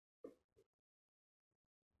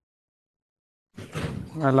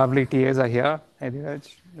Our lovely TAs are here. Hey,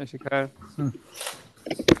 Dheeraj, Nashikar.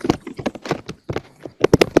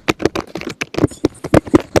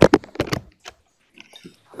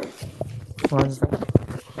 What is that?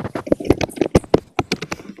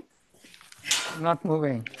 I'm not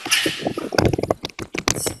moving.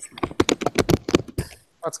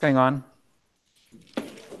 What's going on?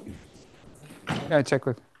 Yeah, check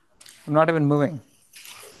with. I'm not even moving.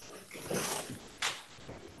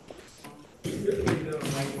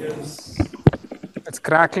 It's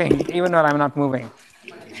crackling even while I'm not moving.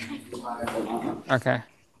 Okay.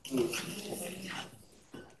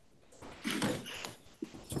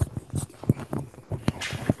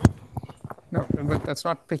 No, but that's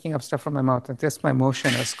not picking up stuff from my mouth. It's just my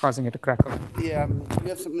motion is causing it to crackle. Yeah, you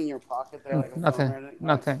have something in your pocket there, like a Nothing. phone or anything?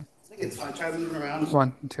 Nothing. I think it's fine. Try moving around.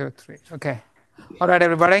 1, 2, 3. Okay. All right,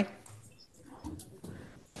 everybody.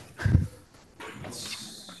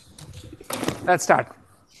 Let's start.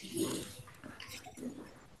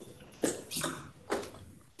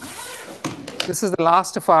 This is the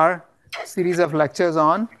last of our series of lectures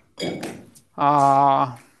on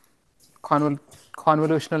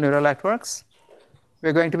convolutional neural networks.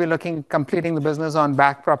 We're going to be completing the business on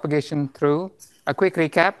backpropagation through a quick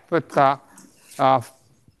recap with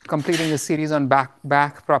completing the series on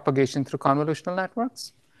backpropagation through convolutional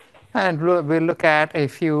networks. And we'll look at a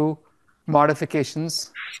few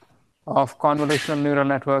modifications of convolutional neural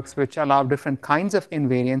networks which allow different kinds of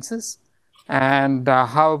invariances and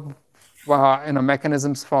how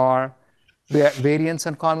mechanisms for variance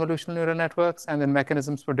on convolutional neural networks, and then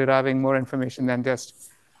mechanisms for deriving more information than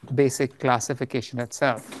just basic classification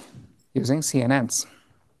itself using CNNs.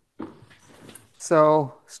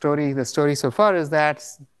 So the story so far is that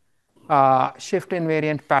shift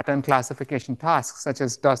invariant pattern classification tasks, such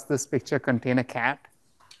as does this picture contain a cat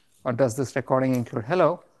or does this recording include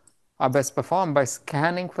hello, are best performed by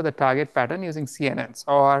scanning for the target pattern using CNNs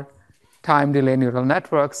or time delay neural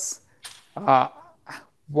networks.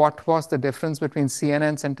 What was the difference between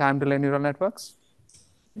CNNs and time delay neural networks?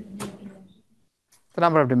 The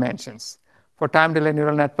number of dimensions. For time delay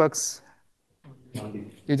neural networks,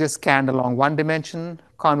 you just scanned along one dimension.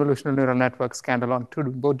 Convolutional neural networks scanned along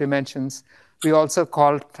both dimensions. We also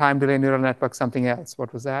called time delay neural network something else.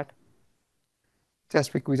 What was that?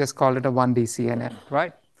 We just called it a 1D CNN,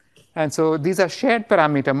 right? And so these are shared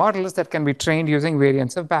parameter models that can be trained using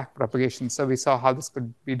variants of backpropagation. So we saw how this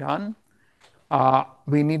could be done.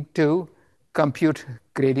 We need to compute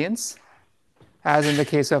gradients, as in the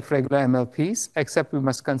case of regular MLPs, except we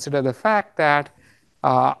must consider the fact that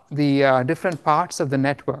the different parts of the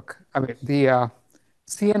network, the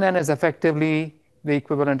CNN is effectively the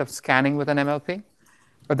equivalent of scanning with an MLP,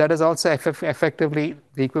 but that is also effectively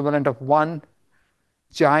the equivalent of one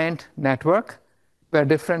giant network where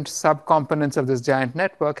different subcomponents of this giant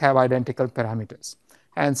network have identical parameters.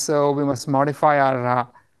 And so we must modify our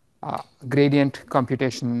gradient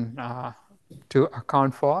computation to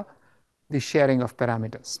account for the sharing of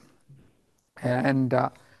parameters. And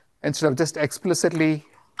instead of just explicitly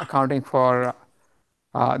accounting for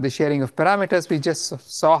the sharing of parameters, we just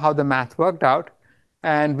saw how the math worked out.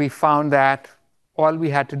 And we found that all we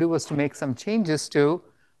had to do was to make some changes to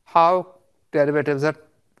how derivatives are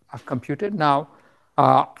computed. Now,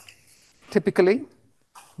 typically,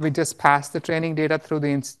 we just pass the training data through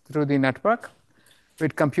the network.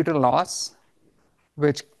 We'd compute a loss,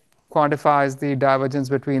 which quantifies the divergence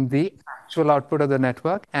between the actual output of the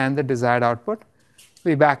network and the desired output.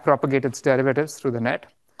 We backpropagate its derivatives through the net.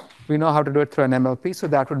 We know how to do it through an MLP, so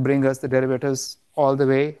that would bring us the derivatives all the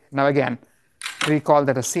way. Now again, recall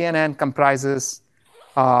that a CNN comprises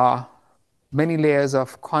many layers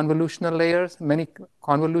of convolutional layers, many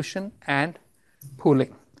convolution and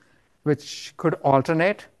pooling, which could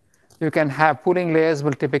alternate. You can have pooling layers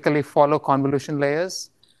will typically follow convolution layers,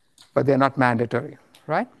 but they're not mandatory,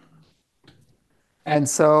 right? And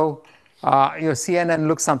so your CNN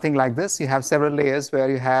looks something like this. You have several layers where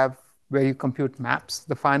you compute maps.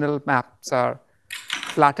 The final maps are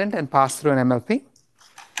flattened and passed through an MLP.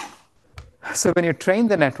 So when you train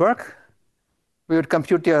the network, we would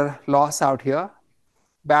compute your loss out here,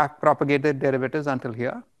 backpropagate the derivatives until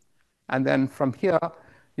here. And then from here,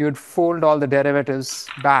 you would fold all the derivatives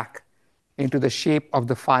back into the shape of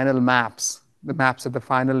the final maps, the maps of the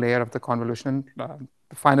final layer of the convolution,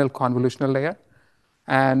 the final convolutional layer,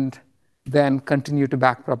 and then continue to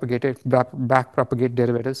backpropagate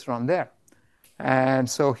derivatives from there. And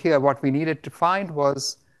so here, what we needed to find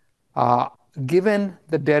was, given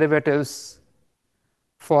the derivatives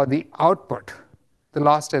for the output, the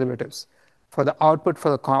loss derivatives, for the output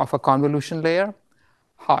of a convolution layer,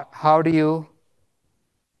 how do you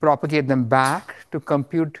propagate them back to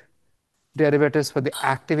compute derivatives for the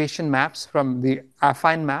activation maps from the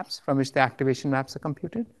affine maps from which the activation maps are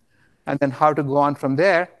computed, and then how to go on from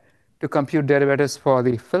there to compute derivatives for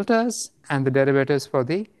the filters and the derivatives for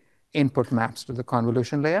the input maps to the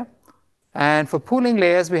convolution layer. And for pooling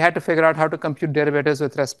layers, we had to figure out how to compute derivatives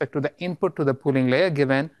with respect to the input to the pooling layer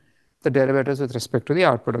given the derivatives with respect to the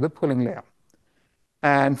output of the pooling layer.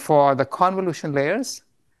 And for the convolution layers,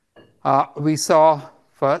 we saw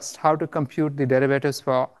first how to compute the derivatives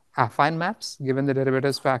for affine maps given the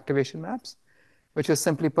derivatives for activation maps, which is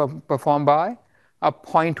simply performed by a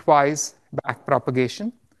pointwise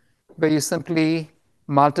backpropagation, where you simply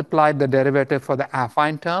multiplied the derivative for the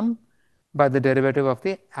affine term by the derivative of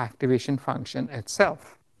the activation function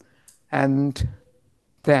itself. And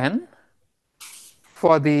then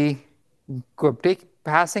for the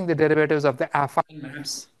passing the derivatives of the affine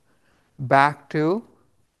maps back to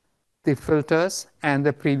the filters and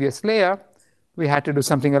the previous layer, we had to do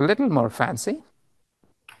something a little more fancy.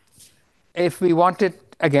 If we wanted,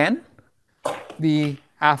 again, the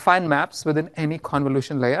affine maps within any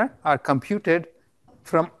convolution layer are computed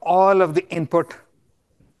from all of the input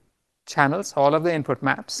channels, all of the input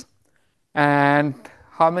maps. And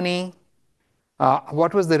how many,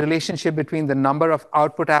 what was the relationship between the number of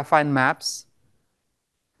output affine maps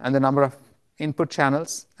and the number of input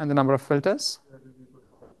channels and the number of filters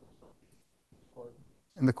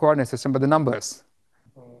in the coordinate system, but the numbers?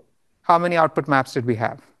 How many output maps did we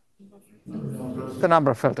have? The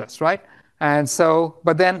number of filters, right? And so,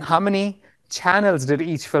 but then how many channels did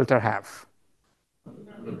each filter have?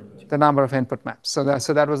 The number of input maps. So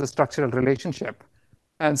that was a structural relationship.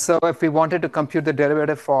 And so if we wanted to compute the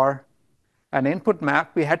derivative for an input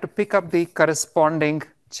map, we had to pick up the corresponding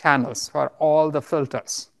channels for all the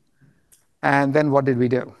filters. And then what did we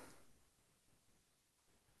do?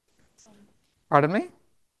 Pardon me?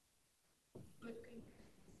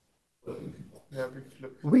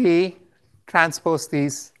 We transpose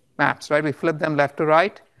these maps, right? We flip them left to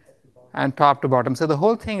right and top to bottom. So the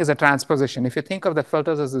whole thing is a transposition. If you think of the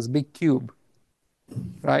filters as this big cube,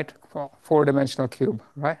 right? Four-dimensional cube,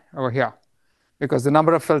 right? Over here. Because the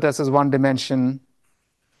number of filters is one dimension,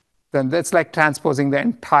 then that's like transposing the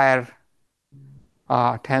entire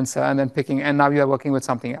tensor and then picking, and now you are working with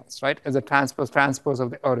something else, right? As a transpose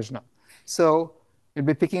of the original. So you'll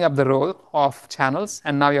be picking up the row of channels,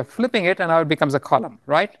 and now you're flipping it, and now it becomes a column,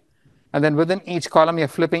 right? And then within each column, you're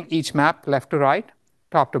flipping each map left to right,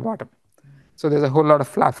 top to bottom. So there's a whole lot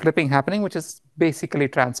of flipping happening, which is basically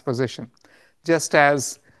transposition. Just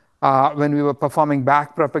as when we were performing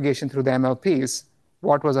back propagation through the MLPs,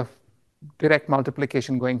 what was a direct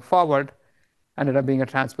multiplication going forward ended up being a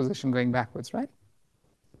transposition going backwards, right?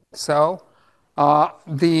 So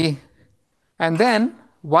and then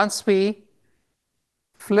once we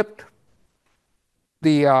flipped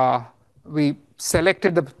we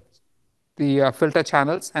selected the filter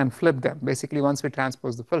channels and flipped them. Basically, once we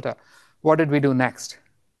transposed the filter, what did we do next?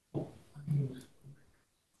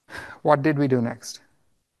 What did we do next?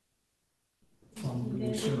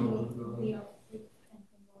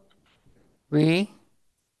 We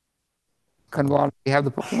convolve. We have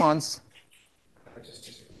the Pokemons.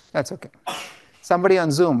 That's okay. Somebody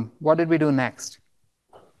on Zoom, what did we do next?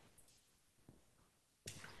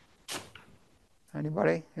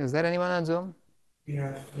 Anybody? Is there anyone on Zoom?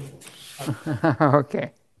 Yeah.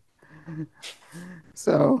 Okay.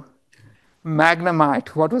 So, Magnemite,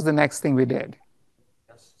 what was the next thing we did?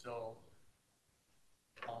 So,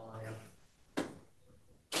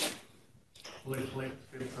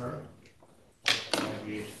 filter,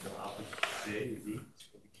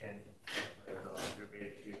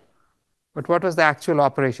 but what was the actual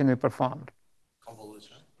operation we performed?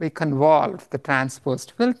 convolution. We convolved the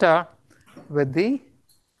transposed filter with the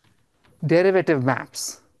derivative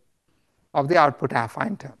maps of the output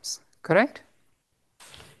affine terms, correct?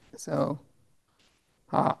 So,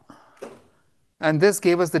 and this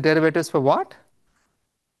gave us the derivatives for what?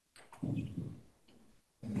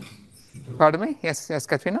 Pardon me? Yes,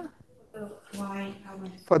 Katrina?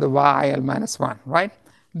 For the yl minus 1, right?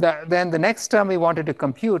 Then the next term we wanted to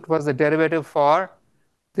compute was the derivative for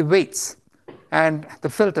the weights and the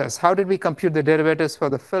filters. How did we compute the derivatives for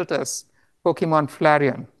the filters? Pokemon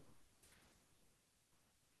Flareon.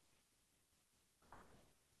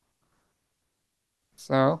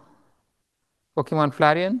 So, Pokemon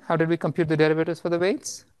Flareon, how did we compute the derivatives for the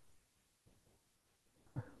weights?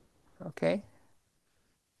 Okay.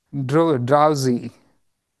 Drowsy.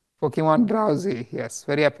 Pokemon Drowsy, yes,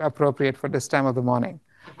 very appropriate for this time of the morning.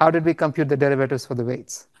 How did we compute the derivatives for the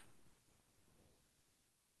weights?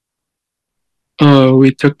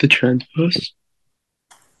 We took the transpose.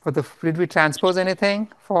 did we transpose anything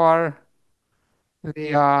for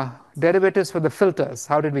the derivatives for the filters?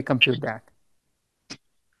 How did we compute that?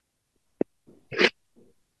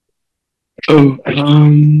 Oh,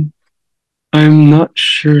 I'm not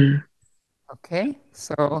sure. Okay,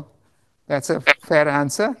 so that's a fair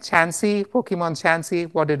answer. Chansey, Pokemon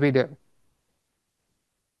Chansey, what did we do?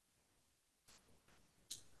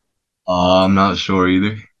 I'm not sure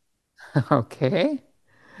either. Okay,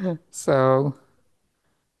 so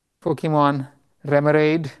Pokemon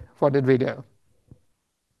Remoraid, what did we do?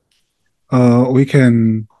 We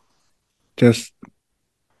can just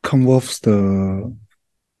convolve the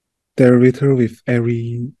derivative with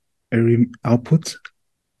every output.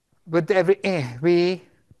 With we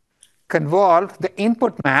convolve the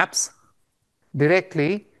input maps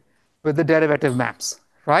directly with the derivative maps,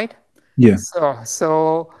 right? Yeah.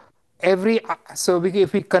 So if we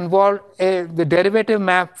convolve the derivative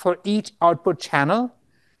map for each output channel,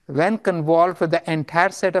 when convolved with the entire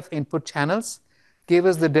set of input channels, gave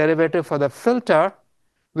us the derivative for the filter,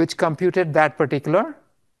 which computed that particular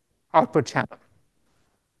output channel.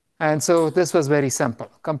 And so this was very simple,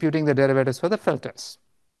 computing the derivatives for the filters,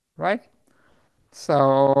 right?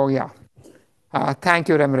 So yeah, thank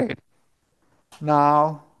you, Remraid.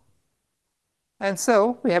 Now, and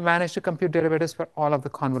so we have managed to compute derivatives for all of the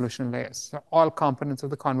convolution layers, so all components of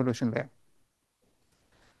the convolution layer.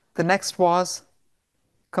 The next was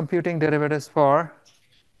computing derivatives for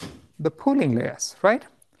the pooling layers, right?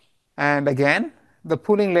 And again, the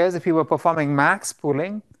pooling layers, if you were performing max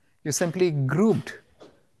pooling, you simply grouped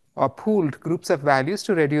or pooled groups of values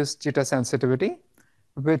to reduce jitter sensitivity,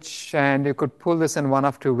 and you could pull this in one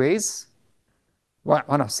of two ways.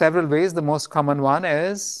 One of several ways. The most common one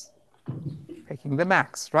is picking the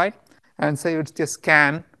max, right? And so you'd just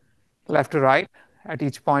scan left to right. At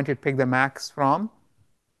each point, you'd pick the max from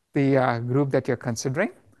the group that you're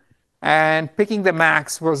considering. And picking the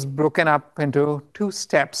max was broken up into two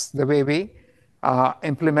steps, the way we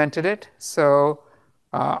implemented it. So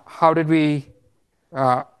how did we,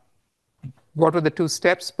 what were the two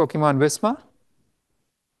steps? Pokemon Visma.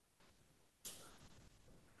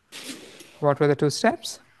 What were the two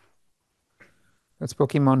steps? That's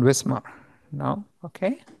Pokemon Visma. No?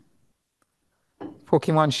 Okay.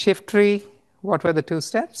 Pokemon Shift Tree. What were the two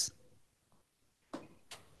steps?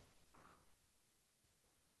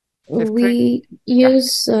 Shift Tree. We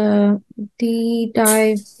use d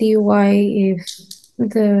div dy if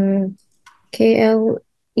the KL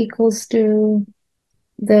equals to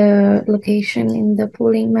the location in the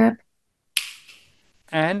pooling map.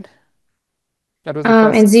 And that was the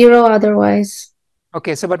first. And 0 otherwise.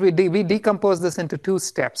 Okay, so but we decompose this into two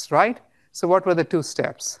steps, right? So what were the two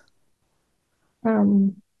steps?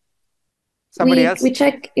 Somebody else? We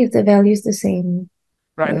check if the value is the same.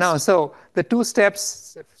 Right, no, so the two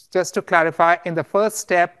steps, just to clarify, in the first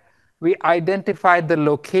step, we identified the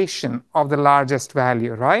location of the largest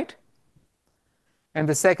value, right? And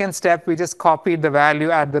the second step, we just copied the value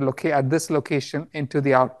at this location into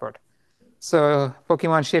the output. So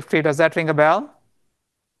Pokemon Shift Tree, does that ring a bell?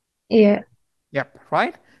 Yeah. Yep,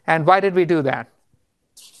 right? And why did we do that?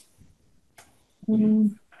 For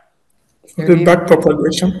the back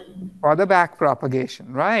propagation. For the back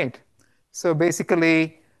propagation, right? So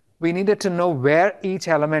basically, we needed to know where each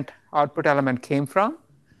element, output element, came from,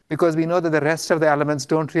 because we know that the rest of the elements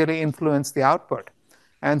don't really influence the output.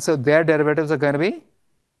 And so their derivatives are going to be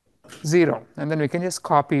 0. And then we can just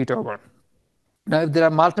copy it over. Now, if there are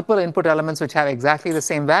multiple input elements which have exactly the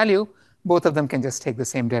same value, both of them can just take the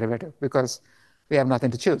same derivative because we have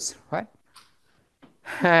nothing to choose, right?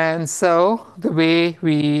 And so the way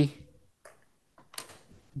we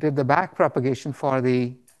did the back propagation for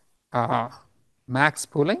the max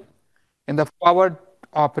pooling, in the forward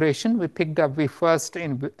operation, we first,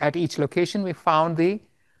 at each location, we found the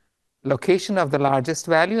location of the largest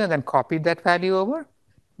value and then copied that value over.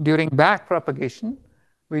 During back propagation,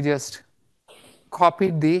 we just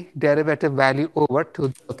copied the derivative value over to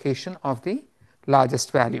the location of the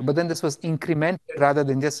largest value. But then this was incremented rather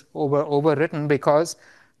than just overwritten, because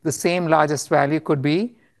the same largest value could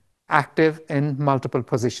be active in multiple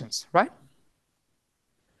positions, right?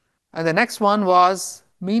 And the next one was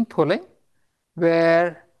mean pooling,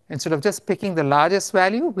 where instead of just picking the largest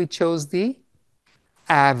value, we chose the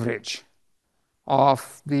average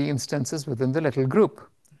of the instances within the little group.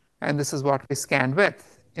 And this is what we scanned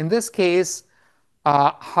with. In this case,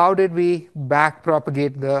 how did we back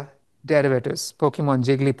propagate the derivatives? Pokemon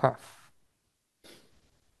Jigglypuff.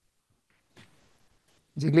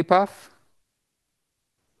 Jigglypuff.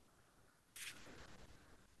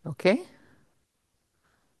 Okay.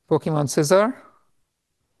 Pokemon Scissor.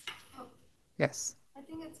 Yes. I think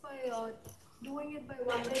think it's by doing it by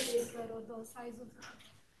 1 by k square or the size of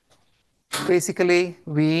it. Basically,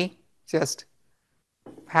 we just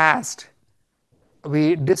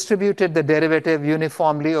we distributed the derivative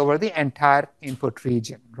uniformly over the entire input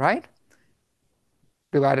region, right?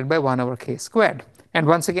 Divided by 1 over k squared. And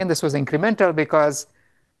once again, this was incremental because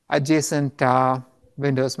adjacent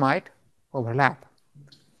windows might overlap.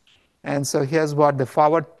 And so here's what the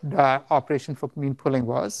forward operation for mean pooling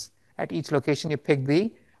was. At each location, you pick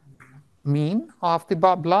the mean of the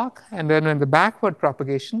block, and then in the backward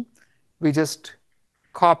propagation, we just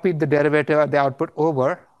copied the derivative of the output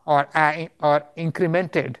over, or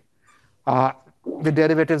incremented the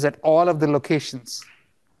derivatives at all of the locations,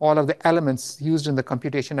 all of the elements used in the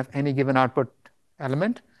computation of any given output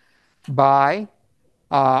element by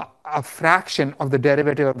a fraction of the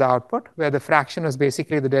derivative of the output, where the fraction was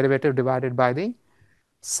basically the derivative divided by the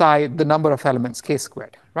the number of elements, k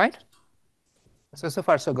squared, right? So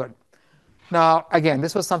far so good. Now, again,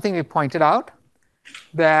 this was something we pointed out,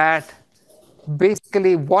 that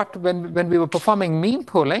basically when we were performing mean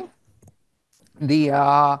pooling, the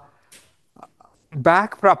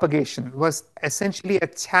back propagation was essentially a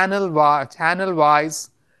channel-wise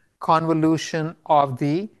convolution of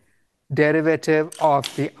the derivative of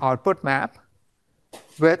the output map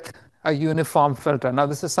with a uniform filter. Now,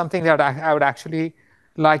 this is something that I would actually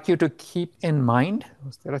like you to keep in mind.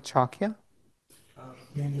 Was there a chalk here?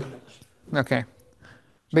 Okay.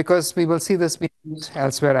 Because we will see this being used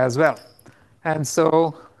elsewhere as well. And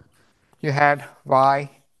so you had YL.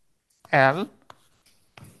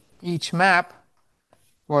 Each map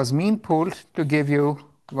was mean pooled to give you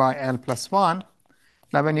YL plus 1.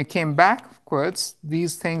 Now, when you came backwards,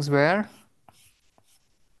 these things were,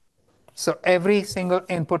 so every single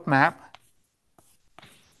input map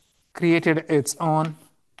created its own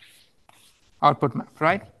output map,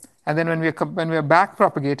 right? And then when we are back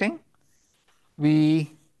propagating,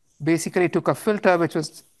 we basically took a filter which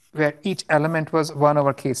was where each element was 1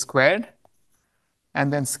 over k squared,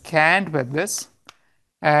 and then scanned with this,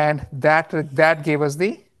 and that gave us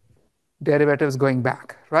the derivatives going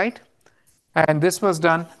back, right? And this was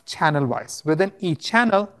done channel-wise. Within each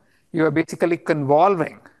channel, you are basically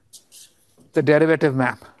convolving the derivative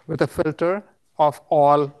map with a filter of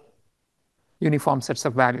all uniform sets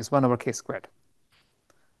of values, 1 over k squared.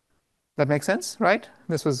 That makes sense, right?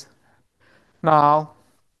 This was now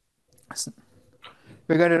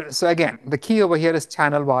we're going to, so again, the key over here is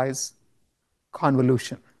channel-wise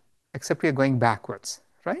convolution, except we're going backwards,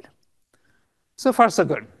 right? So far, so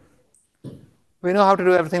good. We know how to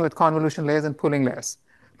do everything with convolution layers and pooling layers.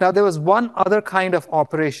 Now, there was one other kind of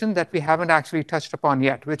operation that we haven't actually touched upon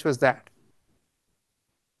yet, which was that.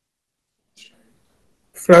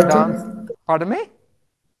 Flatten. Pardon me?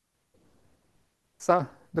 So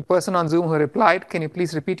the person on Zoom who replied, can you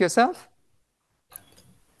please repeat yourself?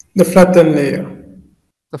 The flatten layer.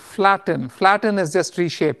 The flatten. Flatten is just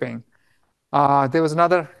reshaping. There was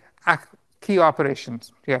another key operation.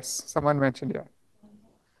 Yes, someone mentioned here.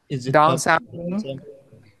 Is it Downsampling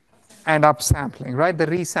and upsampling, right? The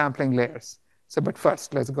resampling layers. So, but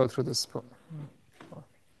first, let's go through this pool.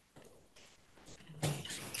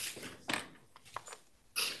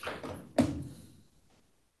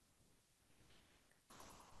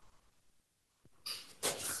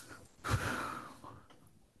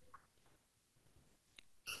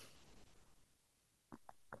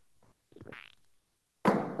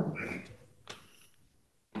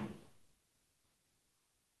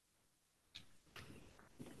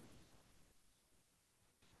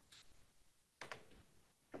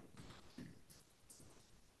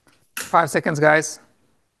 Five seconds, guys.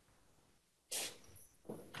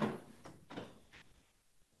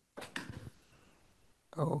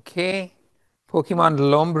 Okay. Pokemon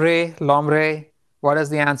Lombre. What is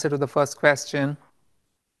the answer to the first question?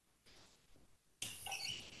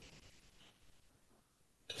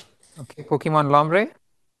 Okay, Pokemon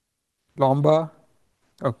Lomba.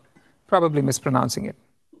 Oh, probably mispronouncing it.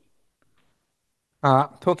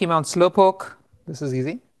 Pokemon Slowpoke. This is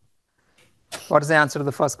easy. What is the answer to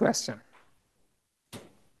the first question?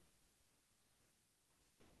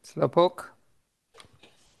 Slowpoke.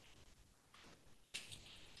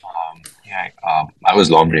 I was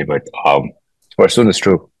Lombre, but first one is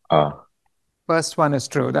true. First one is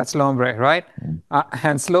true. That's Lombre, right?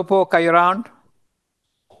 And Slowpoke, are you around?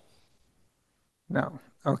 No.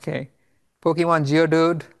 Okay. Pokemon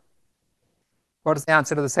Geodude. What is the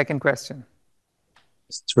answer to the second question?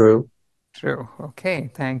 It's true. True.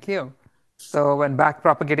 Okay, thank you. So when back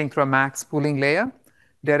propagating through a max pooling layer,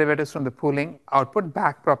 derivatives from the pooling output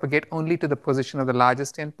back propagate only to the position of the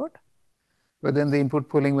largest input within the input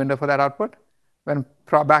pooling window for that output. When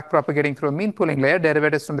back propagating through a mean pooling layer,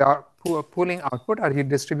 derivatives from the pooling output are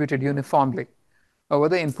distributed uniformly over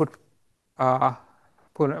the input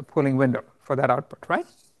pooling window for that output, right?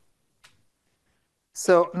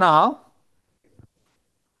 So now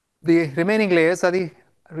the remaining layers are the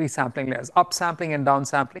resampling layers. Upsampling and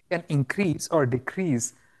downsampling can increase or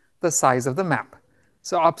decrease the size of the map.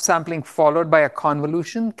 So upsampling followed by a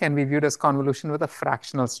convolution can be viewed as convolution with a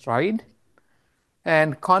fractional stride.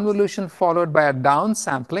 And convolution followed by a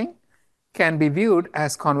downsampling can be viewed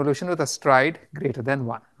as convolution with a stride greater than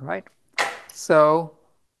 1, right? So,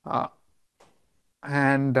 how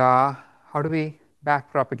do we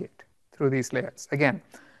back propagate through these layers? Again,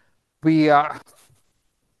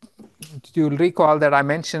 you'll recall that I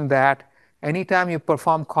mentioned that anytime you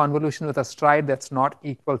perform convolution with a stride that's not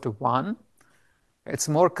equal to 1, it's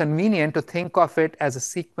more convenient to think of it as a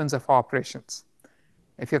sequence of operations.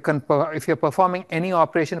 If you're performing any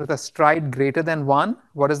operation with a stride greater than 1,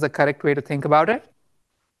 what is the correct way to think about it?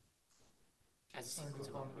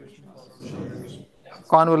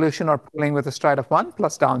 Convolution or pooling with a stride of 1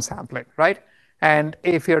 plus downsampling, right? And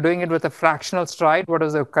if you're doing it with a fractional stride, what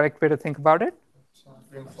is the correct way to think about it?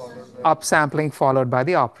 Upsampling followed by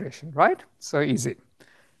the operation, right? So easy.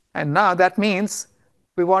 And now that means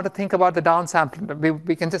we want to think about the downsampling.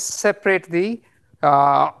 We can just separate the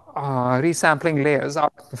resampling layers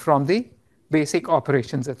out from the basic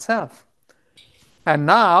operations itself. And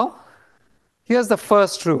now, here's the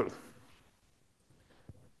first rule.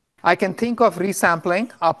 I can think of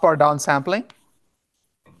resampling, up or downsampling,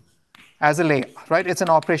 as a layer, right? It's an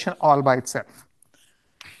operation all by itself.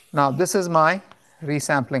 Now, this is my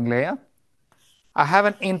resampling layer. I have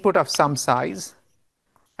an input of some size,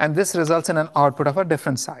 and this results in an output of a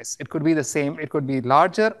different size. It could be the same, it could be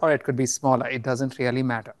larger, or it could be smaller. It doesn't really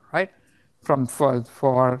matter, right? For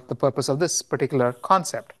the purpose of this particular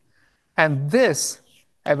concept. And this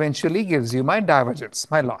eventually gives you my divergence,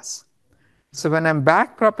 my loss. So when I'm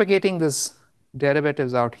back propagating this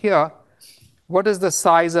derivatives out here, what is the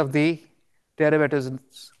size of the derivative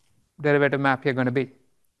map here going to be?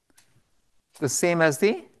 The same as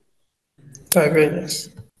the Divergence.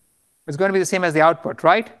 It's going to be the same as the output,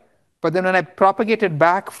 right? But then when I propagate it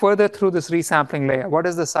back further through this resampling layer, what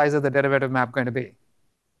is the size of the derivative map going to be?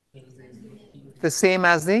 The same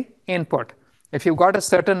as the input. If you've got a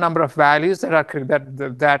certain number of values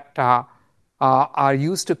that are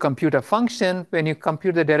used to compute a function, when you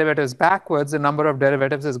compute the derivatives backwards, the number of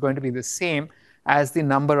derivatives is going to be the same as the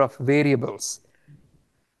number of variables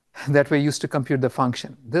that were used to compute the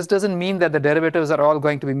function. This doesn't mean that the derivatives are all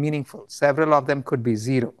going to be meaningful. Several of them could be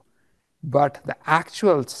 0. But the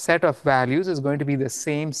actual set of values is going to be the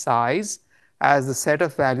same size as the set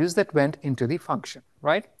of values that went into the function,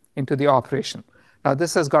 right? Into the operation. Now,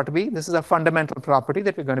 this is a fundamental property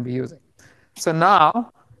that we're going to be using. So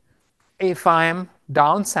now, if I'm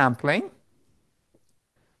downsampling,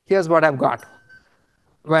 here's what I've got.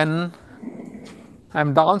 When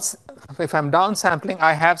if I'm downsampling,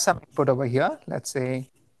 I have some input over here. Let's say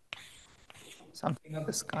something of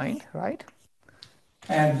this kind, right?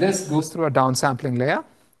 And this goes through a downsampling layer.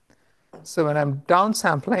 So when I'm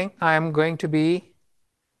downsampling, I'm going to be,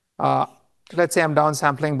 let's say I'm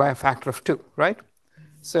downsampling by a factor of 2, right?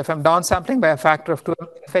 So if I'm downsampling by a factor of 2, I'm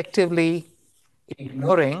effectively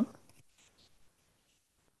ignoring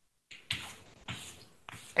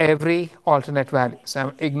every alternate value. So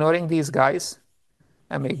I'm ignoring these guys.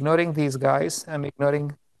 I'm ignoring these guys. I'm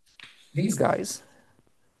ignoring these guys.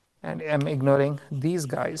 And I'm ignoring these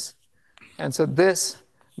guys. And so this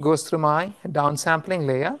goes through my downsampling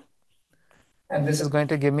layer. And this is going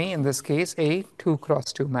to give me, in this case, a 2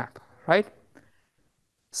 cross 2 map, right?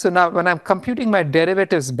 So now when I'm computing my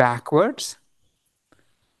derivatives backwards,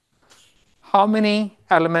 how many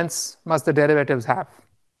elements must the derivative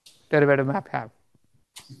map have?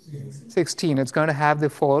 16. It's going to have the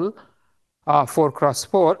full 4 cross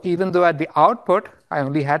 4, even though at the output, I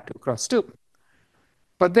only had 2 cross 2.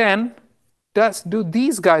 But then, do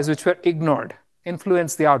these guys, which were ignored,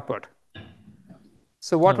 influence the output?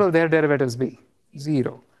 So what will their derivatives be?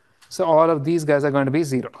 0. So all of these guys are going to be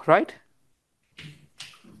 0, right?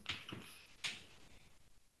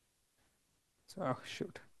 So,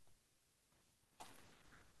 shoot.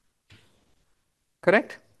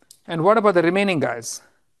 Correct? And what about the remaining guys?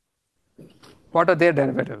 What are their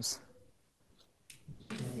derivatives?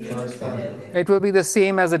 It will be the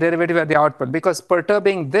same as the derivative at the output, because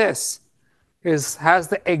perturbing this has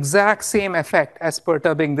the exact same effect as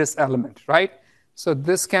perturbing this element, right? So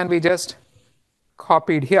this can be just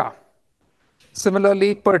copied here.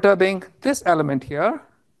 Similarly, perturbing this element here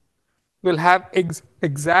will have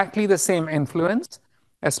exactly the same influence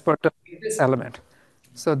as per this element.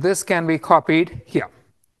 So this can be copied here,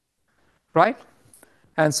 right?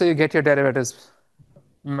 And so you get your derivatives.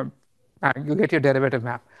 You get your derivative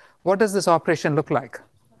map. What does this operation look like?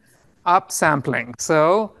 Upsampling.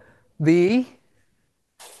 So the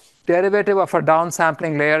derivative of a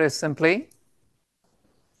downsampling layer is simply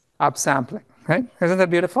upsampling, right? Isn't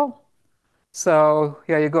that beautiful? So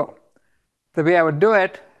here you go. The way I would do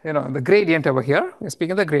it, the gradient over here, we're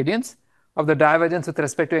speaking of the gradients of the divergence with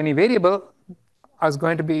respect to any variable,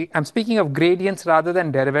 I'm speaking of gradients rather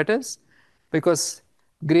than derivatives, because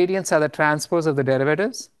gradients are the transpose of the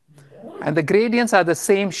derivatives. And the gradients are the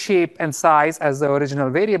same shape and size as the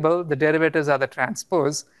original variable. The derivatives are the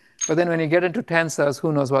transpose. But then when you get into tensors,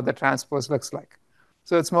 who knows what the transpose looks like?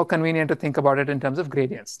 So it's more convenient to think about it in terms of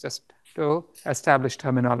gradients, just to establish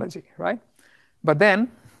terminology, right? But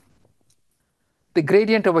then the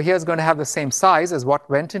gradient over here is going to have the same size as what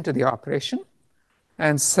went into the operation.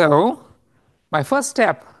 And so my first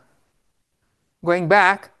step going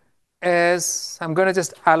back is I'm going to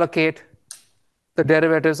just allocate the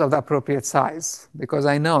derivatives of the appropriate size, because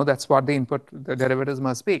I know that's what the derivatives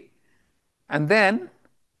must be. And then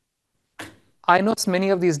I know many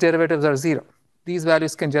of these derivatives are 0. These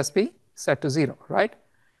values can just be set to 0, right?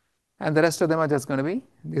 And the rest of them are just going to be,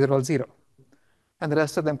 these are all 0. And the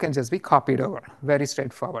rest of them can just be copied over. Very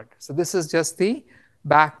straightforward. So this is just the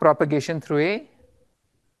back propagation through a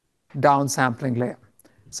downsampling layer.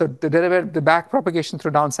 So the back propagation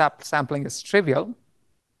through downsampling is trivial.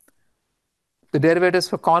 The derivatives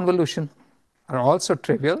for convolution are also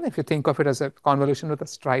trivial if you think of it as a convolution with a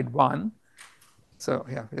stride 1. So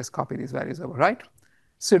yeah, we just copy these values over, right?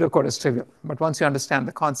 Pseudocode is trivial, but once you understand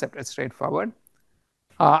the concept, it's straightforward.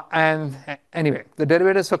 And anyway, the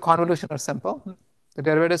derivatives for convolution are simple. The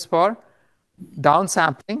derivatives for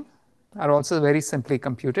downsampling are also very simply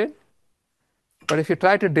computed. But if you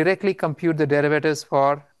try to directly compute the derivatives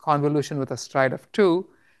for convolution with a stride of 2,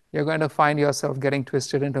 you're going to find yourself getting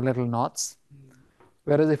twisted into little knots.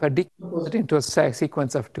 Whereas if I decompose it into a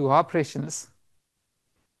sequence of 2 operations,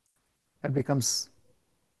 that becomes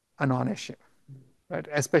a non-issue, right?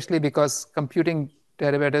 Especially because computing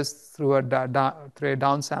derivatives through a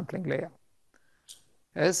downsampling layer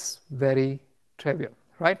is very trivial,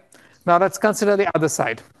 right? Now let's consider the other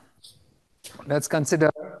side. Let's consider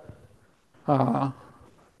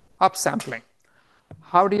upsampling.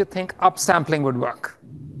 How do you think upsampling would work?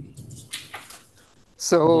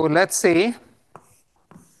 So let's say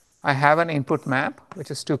I have an input map,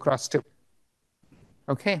 which is 2 cross 2.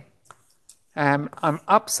 Okay. And I'm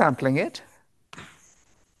upsampling it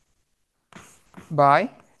by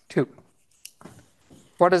 2.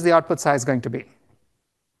 What is the output size going to be?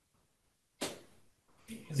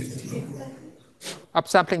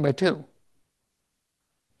 Upsampling by 2.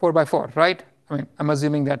 4 by 4, right? I mean, I'm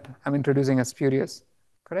assuming that I'm introducing a spurious,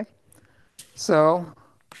 correct? So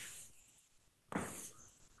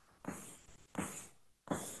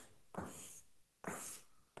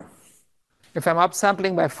if I'm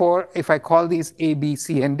upsampling by 4, if I call these A, B,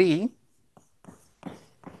 C, and D,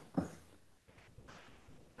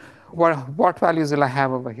 what values will I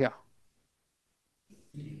have over here?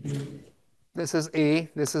 This is A,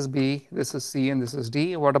 this is B, this is C, and this is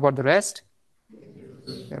D. What about the rest?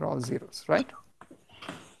 They're all zeros, right?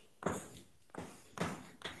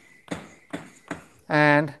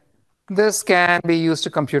 And this can be used to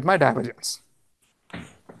compute my divergence.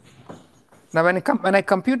 Now, when I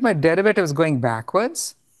compute my derivatives going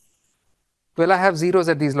backwards, will I have zeros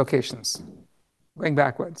at these locations going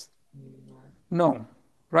backwards? No,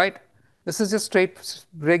 right? This is just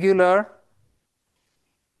regular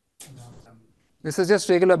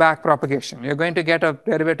back propagation. You're going to get a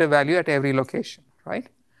derivative value at every location, right?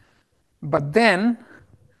 But then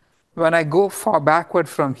when I go far backward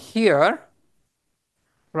from here,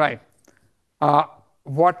 right,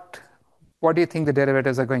 what do you think the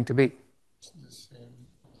derivatives are going to be? The same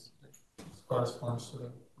corresponds to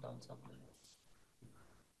the downsampling.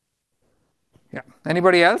 Yeah.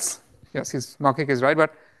 Anybody else? Yes, Mokik is right,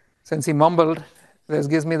 but since he mumbled, this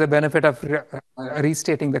gives me the benefit of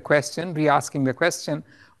restating the question, re-asking the question.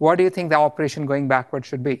 What do you think the operation going backward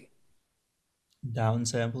should be?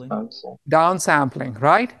 Downsampling. Downsampling,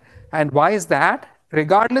 right? And why is that?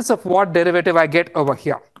 Regardless of what derivative I get over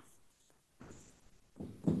here,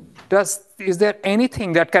 is there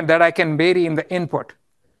anything that I can vary in the input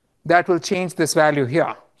that will change this value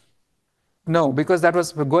here? No, because that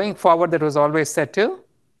was going forward, that was always set to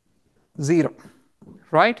 0,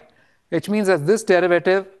 right? Which means that this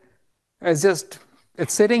derivative is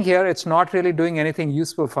it's sitting here, it's not really doing anything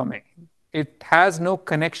useful for me. It has no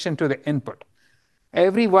connection to the input.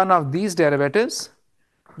 Every one of these derivatives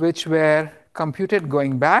which were computed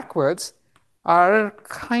going backwards are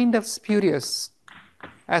kind of spurious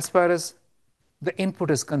as far as the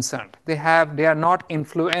input is concerned. They are not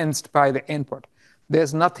influenced by the input.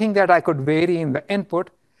 There's nothing that I could vary in the input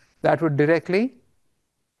that would directly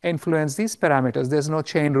influence these parameters. There's no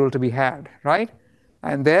chain rule to be had, right?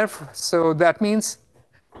 And therefore, so that means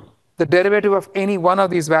the derivative of any one of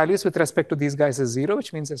these values with respect to these guys is 0,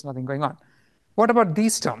 which means there's nothing going on. What about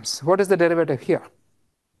these terms? What is the derivative here?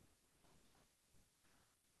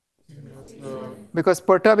 Because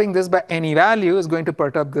perturbing this by any value is going to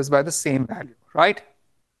perturb this by the same value, right?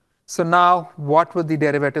 So now what would the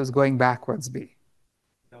derivatives going backwards be?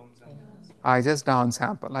 I just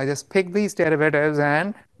downsample. I just pick these derivatives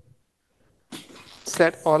and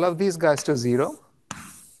set all of these guys to 0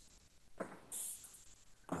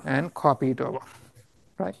 and copy it over,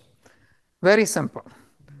 right? Very simple.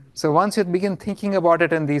 So once you begin thinking about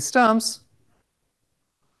it in these terms,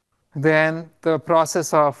 then the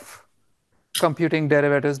process of computing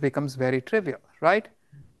derivatives becomes very trivial, right?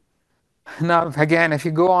 Now, again, if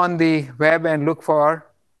you go on the web and look for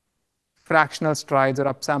fractional strides or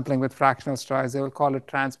upsampling with fractional strides, they will call it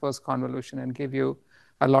transpose convolution and give you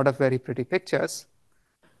a lot of very pretty pictures.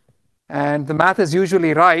 And the math is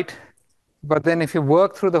usually right, but then if you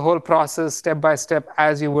work through the whole process step by step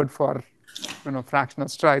as you would for fractional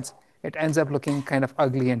strides, it ends up looking kind of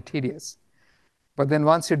ugly and tedious. But then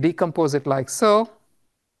once you decompose it like so,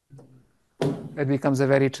 it becomes a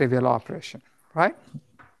very trivial operation, right?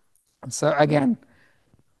 So again,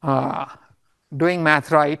 doing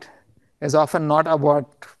math right is often not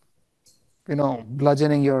about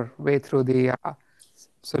bludgeoning your way through the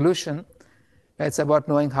solution. It's about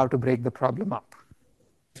knowing how to break the problem up.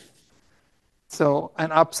 So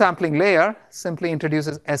an upsampling layer simply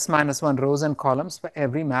introduces s-1 rows and columns for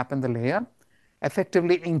every map in the layer,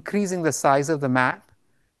 effectively increasing the size of the map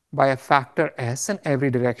by a factor s in every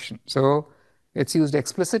direction. So it's used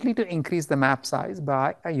explicitly to increase the map size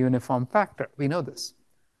by a uniform factor. We know this.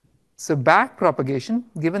 So back propagation,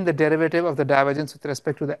 given the derivative of the divergence with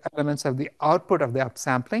respect to the elements of the output of the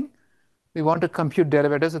upsampling, we want to compute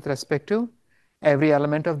derivatives with respect to every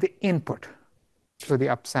element of the input to the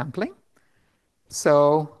upsampling.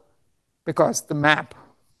 So because the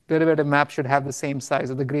derivative map should have the same size,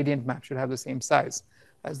 or the gradient map should have the same size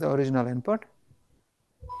as the original input.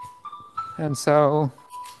 And so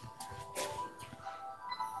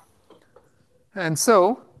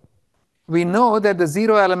we know that the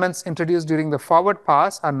 0 elements introduced during the forward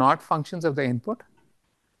pass are not functions of the input.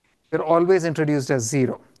 They're always introduced as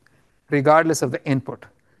 0, regardless of the input.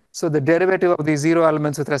 So the derivative of these 0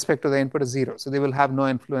 elements with respect to the input is 0. So they will have no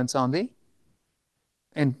influence on the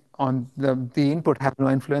input, have no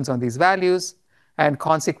influence on these values. And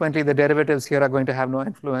consequently, the derivatives here are going to have no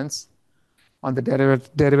influence on the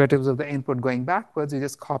derivatives of the input going backwards. You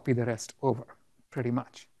just copy the rest over, pretty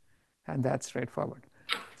much. And that's straightforward.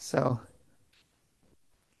 So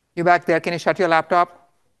you back there, can you shut your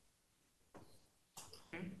laptop?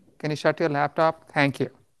 Can you shut your laptop? Thank you.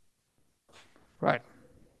 Right.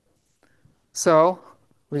 So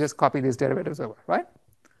we just copy these derivatives over, right?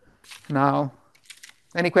 Now,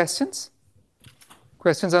 any questions?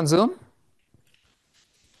 Questions on Zoom?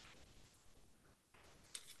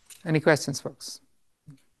 Any questions, folks?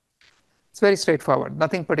 It's very straightforward,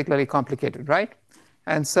 nothing particularly complicated, right?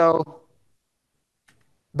 And so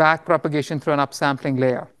back propagation through an upsampling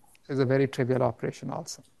layer is a very trivial operation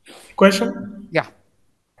also. Question? Yeah.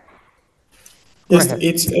 Yes, Go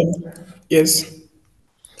ahead. yes.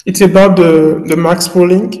 It's about the max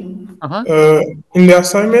pooling. In the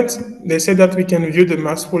assignment, they said that we can view the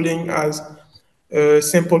max pooling as a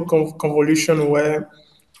simple convolution where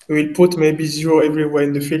we will put maybe 0 everywhere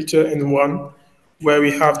in the filter and 1 where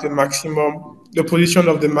we have the position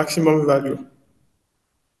of the maximum value.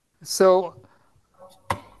 So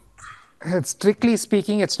strictly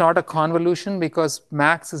speaking, it's not a convolution because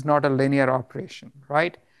max is not a linear operation,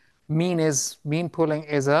 right? Mean pooling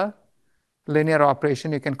is a linear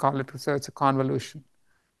operation. You can call it, so it's a convolution.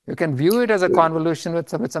 You can view it as a convolution with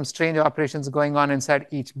some strange operations going on inside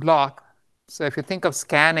each block. So if you think of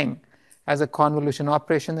scanning as a convolution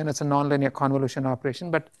operation, then it's a nonlinear convolution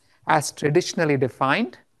operation. But as traditionally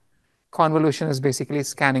defined, convolution is basically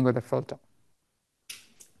scanning with a filter.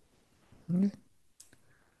 Okay.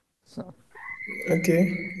 So.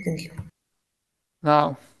 Okay, thank you.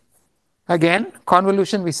 Now, again,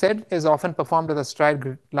 convolution, we said, is often performed with a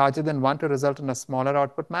stride larger than 1 to result in a smaller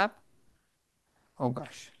output map. Oh,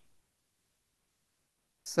 gosh.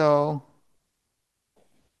 So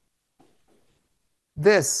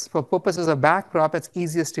this, for purposes of backprop, it's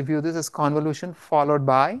easiest to view this as convolution followed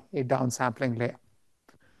by a downsampling layer.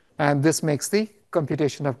 And this makes the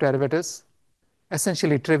computation of derivatives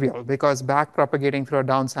essentially trivial because back propagating through a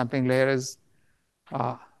downsampling layer is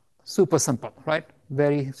super simple, right?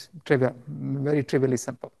 Very trivial, very trivially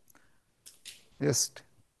simple. Just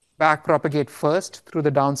back propagate first through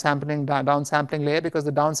the downsampling layer because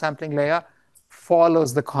the downsampling layer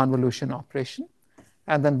follows the convolution operation,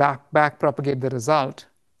 and then back propagate the result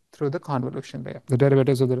through the convolution layer, the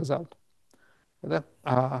derivatives of the result, the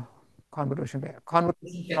convolution layer.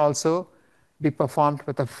 Convolution can also be performed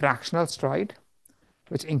with a fractional stride,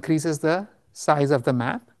 which increases the size of the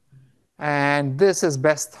map. And this is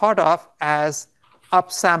best thought of as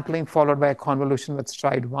upsampling followed by a convolution with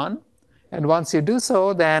stride 1. And once you do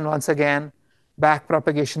so, then once again, back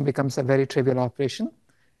propagation becomes a very trivial operation.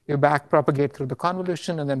 You back propagate through the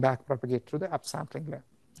convolution and then back propagate through the upsampling layer,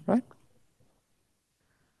 right?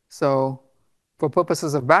 So for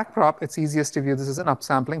purposes of backprop, it's easiest to view this as an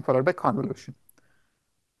upsampling followed by convolution.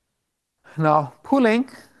 Now, pooling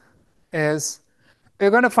is, we're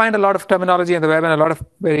going to find a lot of terminology on the web and a lot of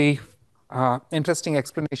very interesting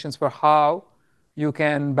explanations for how you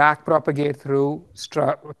can backpropagate through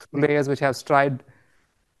layers which have stride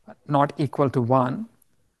not equal to 1.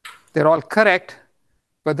 They're all correct,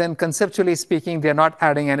 but then conceptually speaking, they're not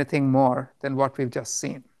adding anything more than what we've just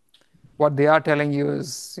seen. What they are telling you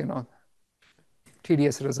is,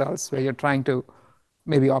 tedious results where you're trying to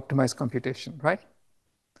maybe optimize computation, right?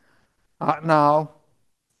 Now,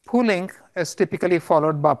 pooling is typically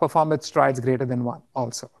followed by performed with strides greater than 1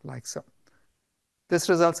 also, like so. This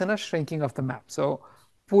results in a shrinking of the map. So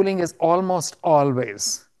pooling is almost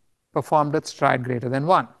always performed with stride greater than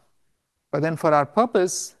 1. But then for our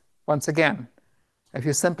purpose, once again, if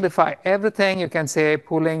you simplify everything, you can say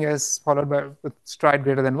pooling is followed by with stride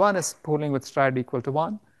greater than 1 is pooling with stride equal to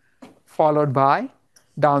 1, followed by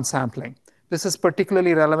downsampling. This is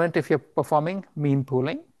particularly relevant if you're performing mean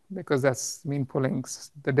pooling, because that's mean pooling.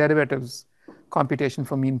 The derivatives computation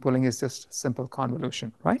for mean pooling is just simple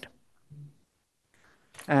convolution, right?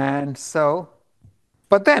 And so,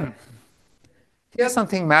 but then, here's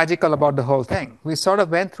something magical about the whole thing. We sort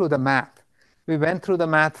of went through the math. We went through the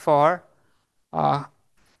math for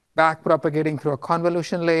back propagating through a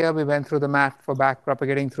convolution layer. We went through the math for back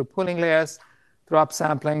propagating through pooling layers, through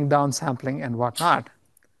upsampling, downsampling, and whatnot.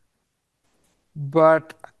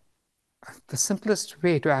 But the simplest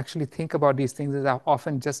way to actually think about these things is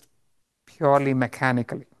often just purely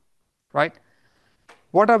mechanically, right?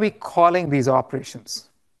 What are we calling these operations?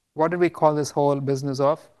 What did we call this whole business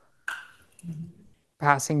of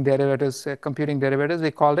passing derivatives, computing derivatives?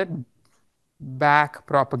 We called it back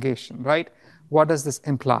propagation, right? What does this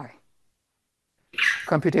imply?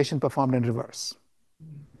 Computation performed in reverse,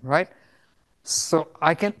 right? So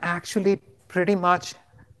I can actually pretty much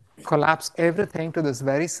collapse everything to this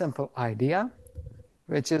very simple idea,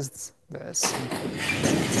 which is this.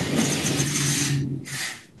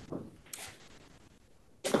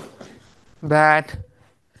 That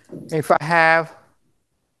if I have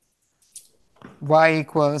y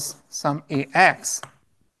equals some ax,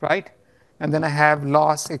 right? And then I have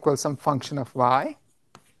loss equals some function of y,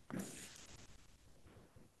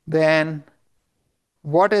 then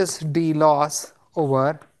what is d loss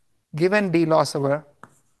over, given d loss over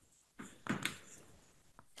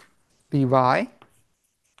dy,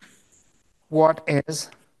 what is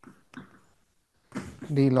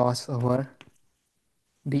d loss over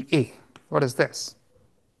dA? What is this?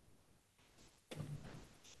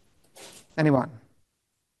 Anyone?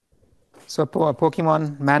 So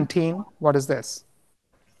Pokemon Mantine, what is this?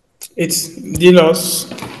 It's d loss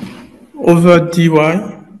over dy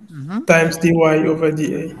times dy over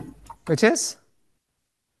dA. Which is?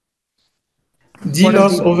 D What is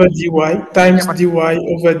loss d? over dy times dy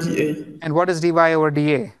over dA. And what is dy over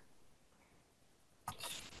dA?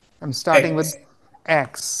 I'm starting with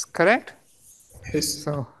x, correct? Yes.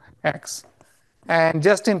 So x. And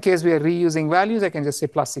just in case we are reusing values, I can just say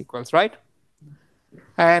plus equals, right?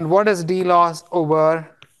 And what is d loss over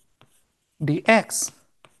dx?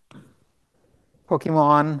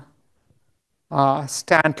 Pokemon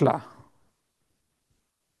Stantler.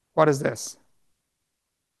 What is this?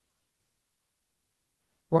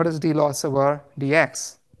 What is d loss over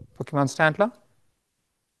dx? Pokemon Stantler?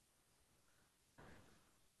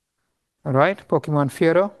 All right, Pokemon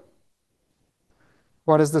Fiero.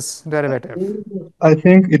 What is this derivative? I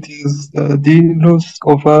think it is d loss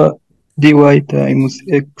over dy times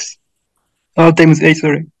x. Times a,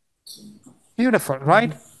 sorry. Beautiful,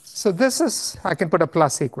 right? So this is, I can put a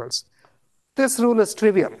plus equals. This rule is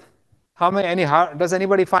trivial. Does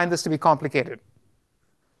anybody find this to be complicated?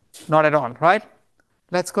 Not at all, right?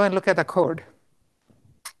 Let's go and look at the code.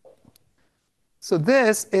 So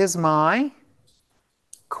this is my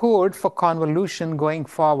code for convolution going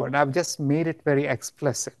forward. I've just made it very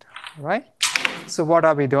explicit, right? So what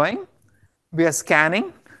are we doing? We are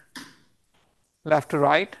scanning left to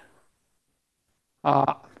right.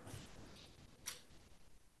 I've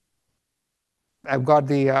got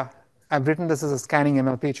the, I've written this as a scanning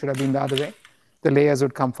MLP. It should have been the other way. The layers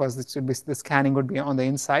would come first. It should be, the scanning would be on the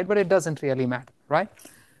inside, but it doesn't really matter, right?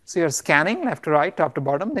 So you're scanning left to right, top to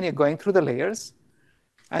bottom, then you're going through the layers.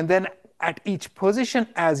 And then at each position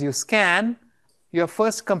as you scan, you're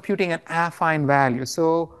first computing an affine value.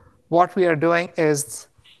 So what we are doing is,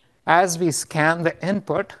 as we scan the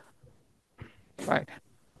input, right,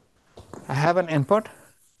 I have an input,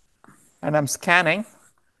 and I'm scanning,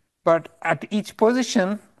 but at each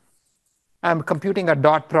position, I'm computing a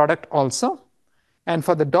dot product also. And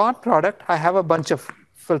for the dot product, I have a bunch of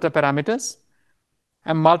filter parameters.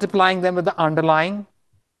 I'm multiplying them with the underlying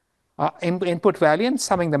input value and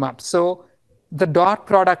summing them up. So the dot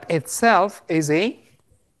product itself is a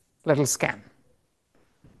little scan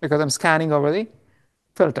because I'm scanning over the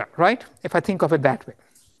filter, right? If I think of it that way.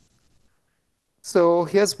 So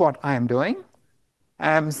here's what I am doing.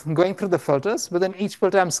 I'm going through the filters. Within each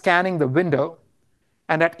filter, I'm scanning the window.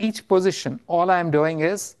 And at each position, all I'm doing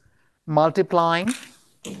is multiplying,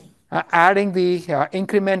 adding the,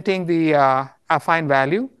 incrementing the affine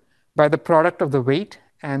value by the product of the weight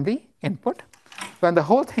and the input. When the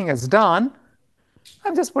whole thing is done,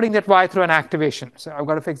 I'm just putting that y through an activation. So I've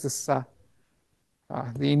got to fix this, the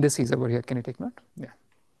indices over here. Can you take note? Yeah.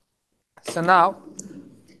 So now,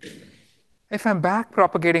 if I'm back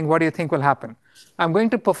propagating, what do you think will happen? I'm going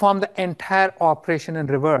to perform the entire operation in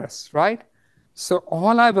reverse, right? So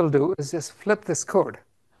all I will do is just flip this code.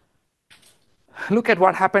 Look at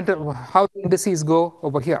what happened to how the indices go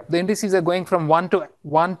over here. The indices are going from 1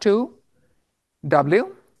 to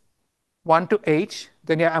W, 1 to H.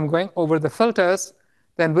 Then yeah, I'm going over the filters.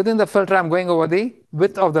 Then within the filter, I'm going over the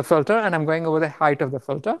width of the filter, and I'm going over the height of the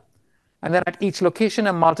filter. And then at each location,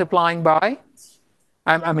 I'm multiplying by,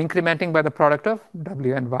 I'm incrementing by the product of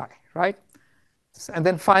W and Y, right? And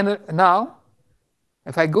then finally, now,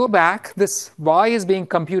 if I go back, this Y is being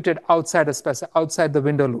computed outside outside the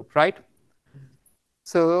window loop, right?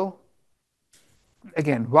 So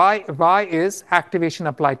again, Y is activation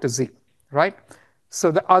applied to Z, right?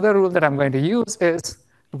 So the other rule that I'm going to use is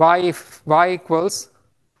if Y equals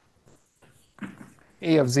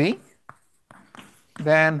A of Z,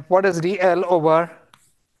 then what is dL over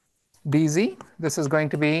dz? This is going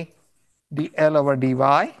to be dL over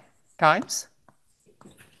dy times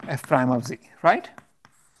f prime of z, right?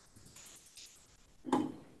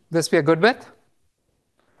 This we are good with?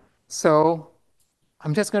 So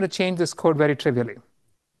I'm just going to change this code very trivially.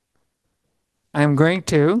 I'm going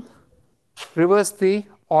to reverse the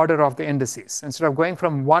order of the indices. Instead of going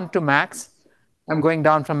from 1 to max, I'm going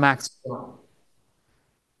down from max to 1,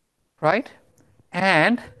 right?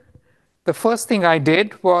 And the first thing I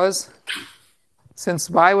did was, since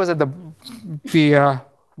y was at the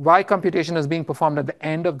y computation is being performed at the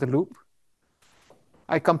end of the loop,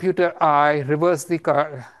 I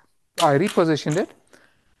repositioned it,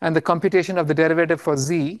 and the computation of the derivative for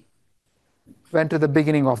z went to the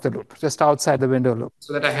beginning of the loop, just outside the window loop,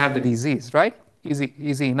 so that I have the dz's, right?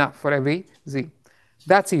 Easy enough for every z.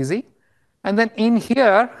 That's easy. And then in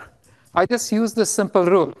here, I just use this simple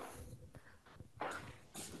rule.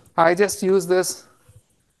 I just use this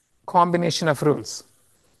combination of rules,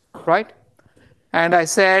 right? And I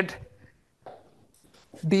said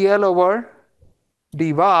dl over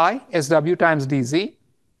dy is w times dz,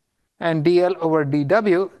 and dl over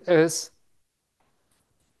dw is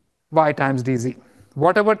y times dz,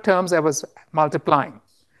 whatever terms I was multiplying.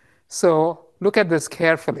 So look at this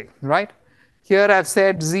carefully, right? Here I've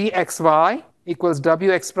said zxy equals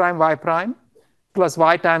wx prime y prime plus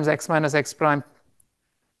y times x minus x prime,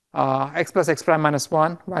 x plus x prime minus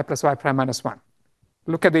 1, y plus y prime minus 1.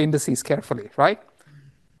 Look at the indices carefully, right?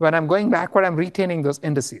 When I'm going backward, I'm retaining those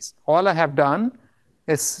indices. All I have done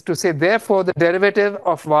is to say, therefore, the derivative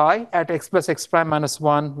of y at x plus x prime minus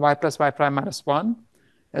 1, y plus y prime minus 1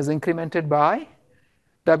 is incremented by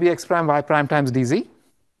wx prime y prime times dz,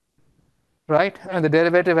 right? And the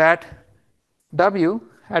derivative at w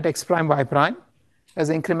at x prime y prime is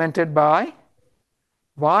incremented by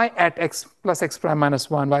y at x plus x prime minus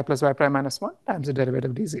 1, y plus y prime minus 1 times the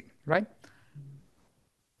derivative dz, right?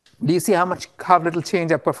 Do you see how little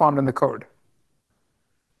change I performed in the code?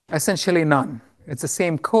 Essentially none. It's the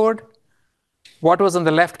same code. What was on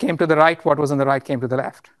the left came to the right. What was on the right came to the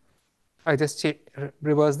left. I just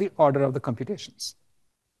reversed the order of the computations.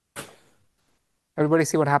 Everybody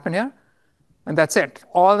see what happened here? And that's it.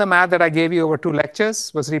 All the math that I gave you over 2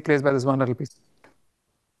 lectures was replaced by this one little piece.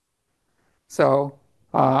 So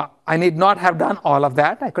I need not have done all of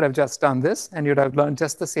that. I could have just done this, and you'd have learned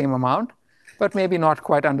just the same amount, but maybe not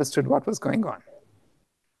quite understood what was going on.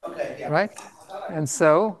 Okay, yeah. Right? And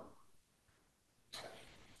so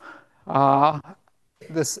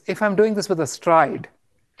if I'm doing this with a stride,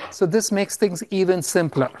 so this makes things even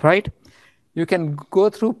simpler, right? You can go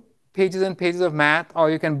through pages and pages of math, or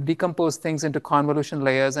you can decompose things into convolution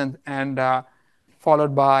layers and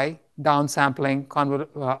followed by downsampling,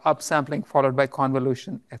 upsampling, followed by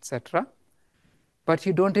convolution, etc. But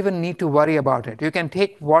you don't even need to worry about it. You can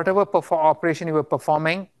take whatever operation you were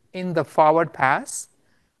performing in the forward pass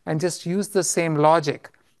and just use the same logic.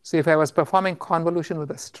 So if I was performing convolution with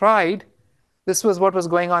a stride, this was what was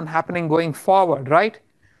happening going forward, right?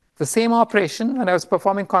 The same operation, when I was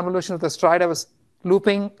performing convolution with a stride, I was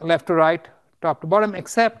looping left to right, top to bottom,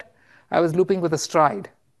 except I was looping with a stride,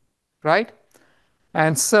 right?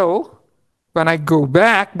 And so when I go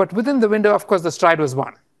back, but within the window, of course, the stride was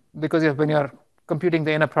 1, because when you're computing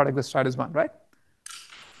the inner product, the stride is 1, right?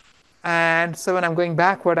 And so when I'm going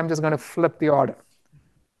backward, I'm just going to flip the order.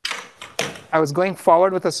 I was going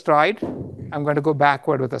forward with a stride. I'm going to go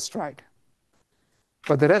backward with a stride.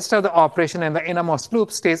 But the rest of the operation in the innermost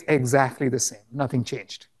loop stays exactly the same. Nothing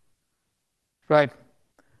changed. Right?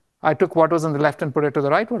 I took what was on the left and put it to the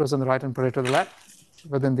right, what was on the right and put it to the left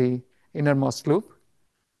within the innermost loop.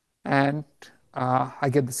 And I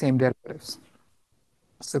get the same derivatives.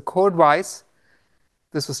 So code-wise,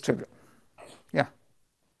 this was trivial. Yeah?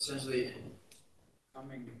 Essentially,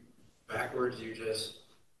 coming backwards, you just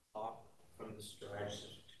hop from the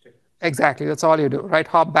stride. Exactly. That's all you do, right?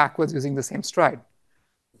 Hop backwards using the same stride.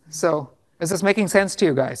 So is this making sense to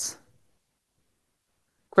you guys?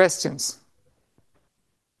 Questions?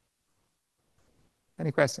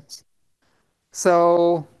 Any questions?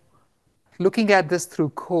 So looking at this through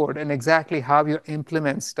code and exactly how you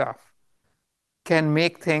implement stuff can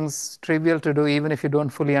make things trivial to do even if you don't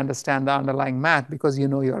fully understand the underlying math, because you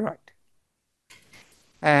know you're right.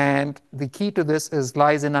 And the key to this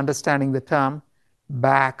lies in understanding the term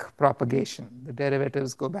back propagation. The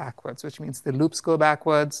derivatives go backwards, which means the loops go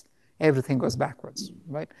backwards, everything goes backwards,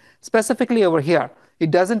 right? Specifically over here, it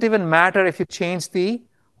doesn't even matter if you change the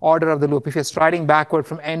order of the loop, if you're striding backward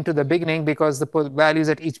from end to the beginning, because the values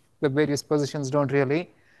at the various positions don't really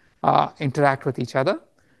interact with each other.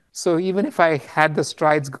 So even if I had the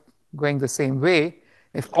strides going the same way,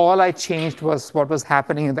 if all I changed was what was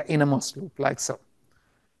happening in the innermost loop, like so,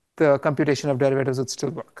 the computation of derivatives would still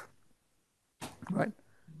work, right?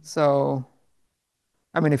 So,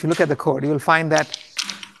 I mean, if you look at the code, you'll find that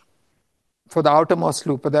for the outermost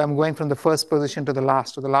loop, whether I'm going from the first position to the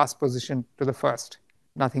last, or the last position to the first,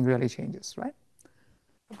 nothing really changes, right?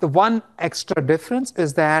 The one extra difference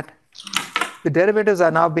is that the derivatives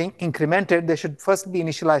are now being incremented. They should first be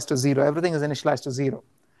initialized to 0. Everything is initialized to 0.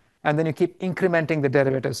 And then you keep incrementing the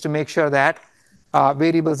derivatives to make sure that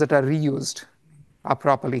variables that are reused are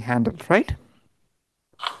properly handled, right?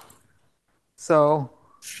 So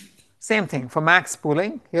same thing for max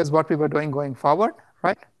pooling. Here's what we were doing going forward,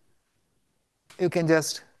 right? You can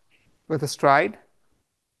just, with a stride,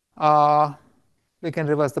 we can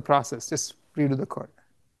reverse the process. Just redo the code.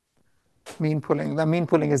 Mean pooling. The mean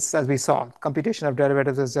pooling is, as we saw, computation of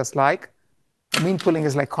derivatives is just like, mean pooling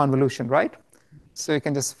is like convolution, right? So you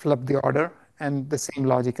can just flip the order, and the same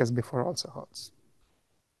logic as before also holds.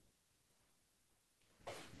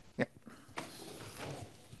 Yeah.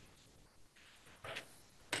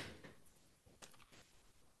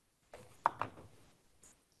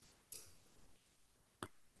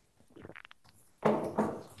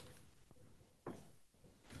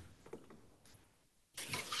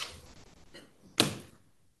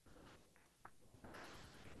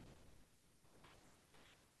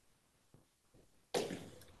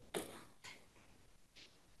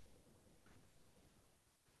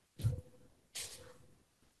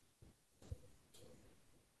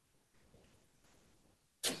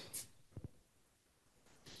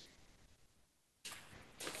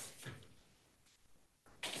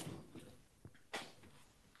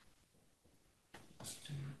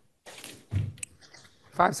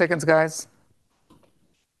 Five seconds, guys.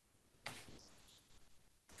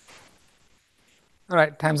 All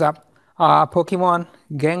right, time's up. Pokemon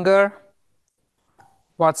Gengar.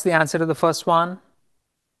 What's the answer to the first one?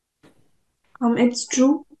 It's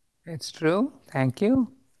true. It's true. Thank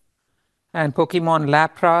you. And Pokemon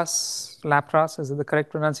Lapras. Lapras, is it the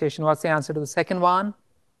correct pronunciation? What's the answer to the second one?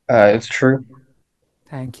 It's true.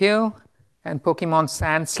 Thank you. And Pokemon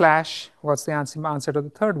Sandslash. What's the answer to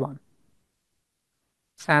the third one?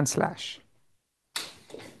 Sandslash.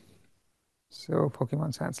 So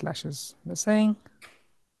Pokemon Sandslash is missing.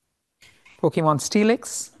 Pokemon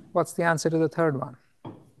Steelix, what's the answer to the third one?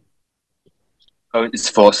 It's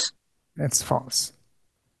false. It's false.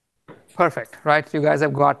 Perfect, right? You guys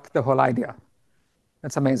have got the whole idea.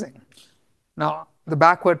 That's amazing. Now, the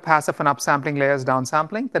backward pass of an upsampling layer is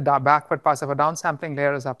downsampling. The backward pass of a downsampling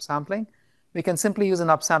layer is upsampling. We can simply use an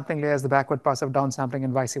upsampling layer as the backward pass of downsampling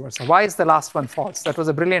and vice versa. Why is the last one false? That was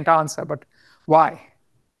a brilliant answer, but why?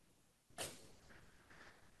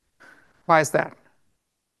 Why is that?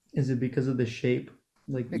 Is it because of the shape?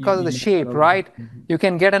 Like because of the shape, right? You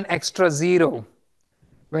can get an extra 0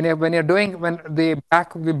 when the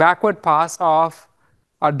backward pass of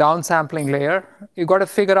a downsampling layer. You got to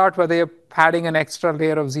figure out whether you're adding an extra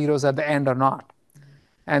layer of zeros at the end or not,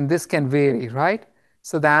 and this can vary, right?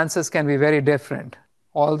 So the answers can be very different,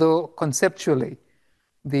 although conceptually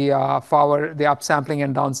the upsampling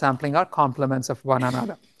and downsampling are complements of one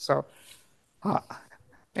another. So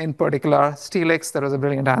in particular, Steelix, there was a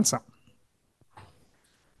brilliant answer.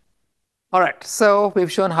 All right, so we've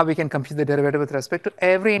shown how we can compute the derivative with respect to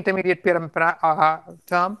every intermediate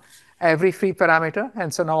term, every free parameter,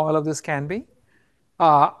 and so now all of this can be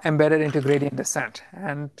embedded into gradient descent,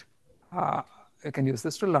 and you can use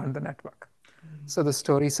this to learn the network. So the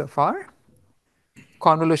story so far: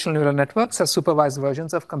 convolutional neural networks are supervised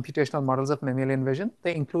versions of computational models of mammalian vision.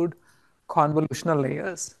 They include convolutional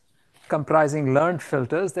layers comprising learned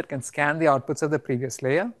filters that can scan the outputs of the previous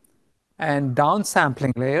layer, and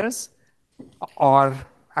downsampling layers, or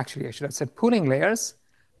actually I should have said pooling layers,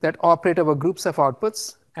 that operate over groups of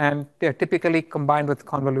outputs, and they're typically combined with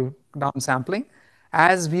convolutional downsampling.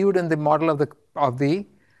 As viewed in the model of the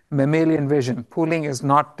mammalian vision, pooling is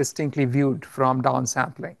not distinctly viewed from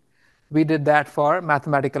downsampling. We did that for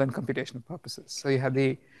mathematical and computational purposes. So you have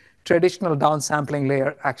the traditional downsampling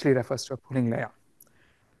layer actually refers to a pooling layer.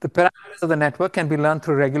 The parameters of the network can be learned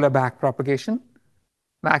through regular backpropagation.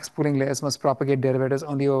 Max pooling layers must propagate derivatives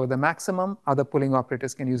only over the maximum. Other pooling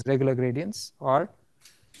operators can use regular gradients, or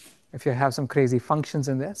if you have some crazy functions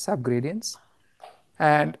in there, subgradients.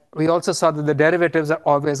 And we also saw that the derivatives are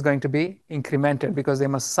always going to be incremented because they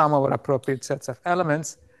must sum over appropriate sets of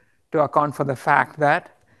elements to account for the fact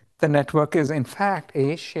that the network is in fact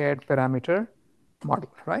a shared parameter model,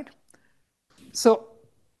 right? So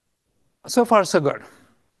far so good.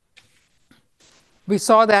 We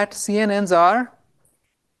saw that CNNs are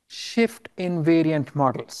shift invariant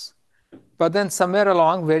models. But then somewhere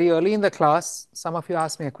along, very early in the class, some of you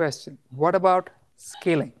asked me a question. What about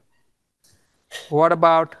scaling? What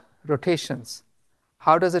about rotations?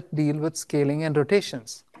 How does it deal with scaling and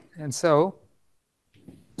rotations? And so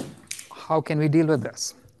how can we deal with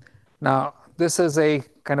this? Now, this is a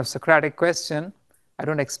kind of Socratic question. I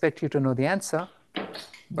don't expect you to know the answer.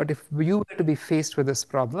 But if you were to be faced with this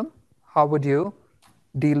problem, how would you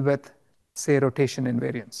deal with, say, rotation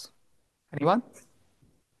invariance? Anyone?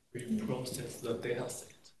 Pre-process the data set.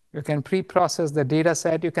 You can pre-process the data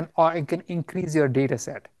set. You can increase your data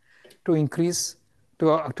set to include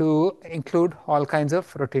all kinds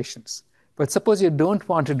of rotations. But suppose you don't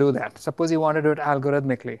want to do that. Suppose you want to do it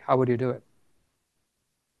algorithmically. How would you do it?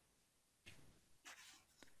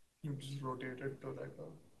 You just rotate it to like a.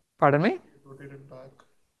 Pardon me? Rotate it back.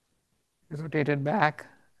 Rotate it back.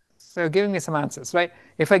 So giving me some answers, right?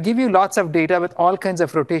 If I give you lots of data with all kinds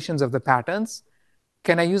of rotations of the patterns,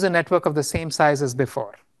 can I use a network of the same size as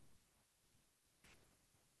before?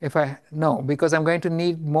 No, because I'm going to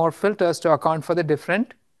need more filters to account for the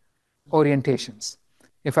different orientations.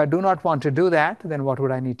 If I do not want to do that, then what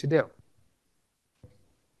would I need to do?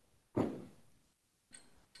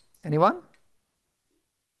 Anyone?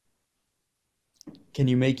 Can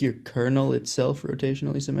you make your kernel itself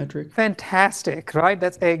rotationally symmetric? Fantastic, right?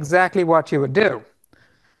 That's exactly what you would do.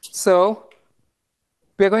 So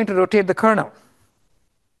we're going to rotate the kernel.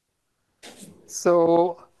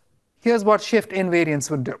 So here's what shift invariance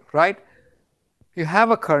would do, right? You have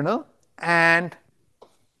a kernel, and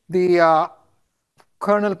the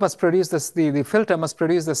kernel must produce this, the filter must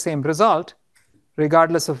produce the same result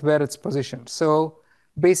regardless of where it's positioned. So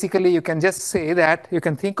basically, you can just say that you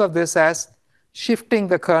can think of this as shifting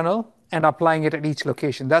the kernel and applying it at each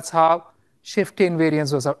location. That's how shift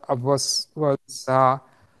invariance was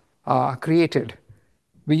created.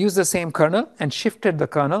 We used the same kernel and shifted the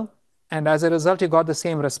kernel, and as a result, you got the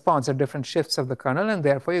same response at different shifts of the kernel, and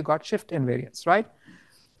therefore you got shift invariance, right?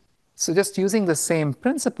 So just using the same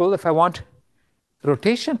principle, if I want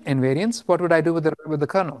rotation invariance, what would I do with the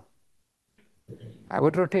kernel? I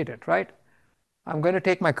would rotate it, right? I'm going to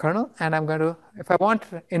take my kernel, and I'm going to, if I want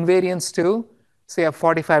invariance to, say, a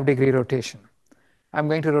 45-degree rotation, I'm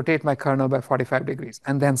going to rotate my kernel by 45 degrees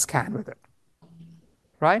and then scan with it.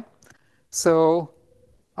 right? So,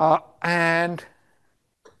 and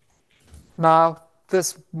now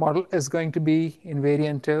this model is going to be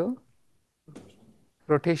invariant to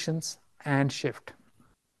rotations and shift.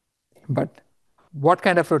 But what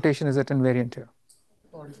kind of rotation is it invariant to?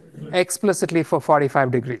 Explicitly for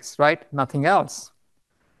 45 degrees, right? Nothing else.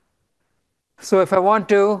 So if I want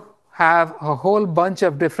to have a whole bunch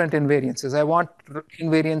of different invariances, I want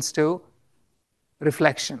invariance to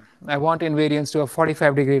reflection. I want invariance to a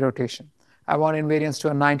 45-degree rotation. I want invariance to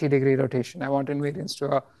a 90-degree rotation. I want invariance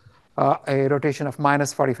to a rotation of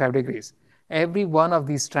minus 45 degrees. Every one of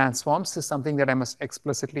these transforms is something that I must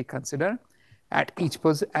explicitly consider at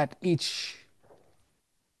each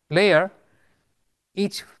layer.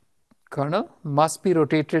 Each kernel must be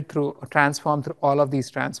rotated through a transform through all of these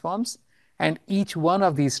transforms, and each one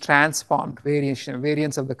of these transformed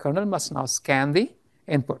variants of the kernel must now scan the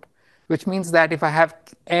input, which means that if I have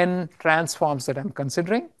n transforms that I'm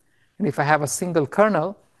considering, and if I have a single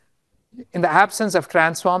kernel, in the absence of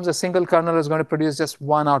transforms, a single kernel is going to produce just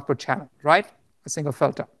one output channel, right? A single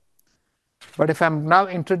filter. But if I'm now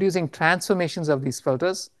introducing transformations of these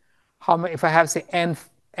filters, if I have, say,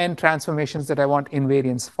 n transformations that I want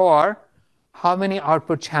invariance for, how many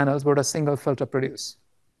output channels would a single filter produce?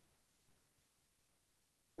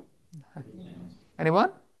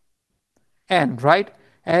 Anyone? N, right?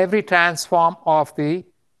 Every transform of the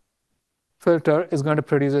filter is going to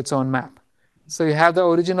produce its own map. So you have the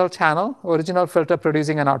original channel, original filter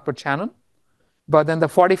producing an output channel, but then the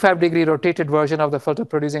 45-degree rotated version of the filter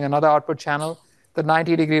producing another output channel, the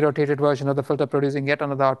 90-degree rotated version of the filter producing yet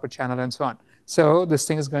another output channel, and so on. So this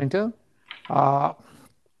thing is going to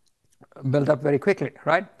build up very quickly,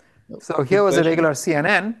 right? So here was a regular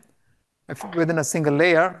CNN within a single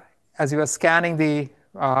layer. As you are scanning the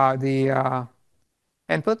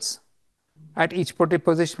inputs, at each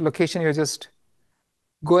position location, you're just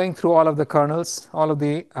going through all of the kernels, all of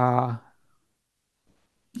the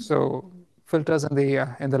filters in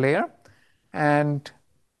the layer, and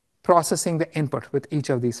processing the input with each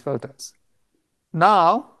of these filters.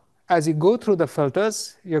 Now, as you go through the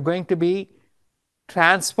filters, you're going to be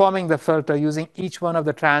transforming the filter using each one of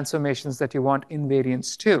the transformations that you want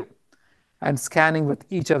invariance to, and scanning with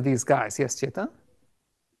each of these guys. Yes, Chetan?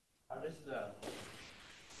 How does the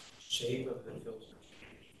shape of the filter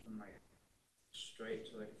from like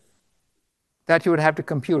straight to like? That you would have to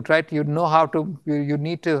compute, right? You'd know how to, you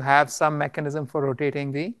need to have some mechanism for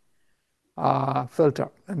rotating the filter.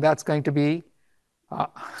 And that's going to be,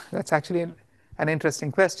 that's actually an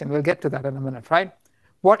interesting question. We'll get to that in a minute, right?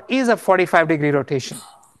 What is a 45-degree rotation?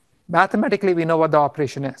 Mathematically, we know what the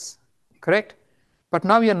operation is, correct? But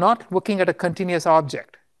now you're not looking at a continuous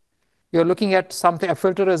object. You're looking at something. A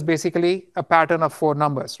filter is basically a pattern of 4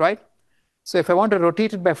 numbers, right? So if I want to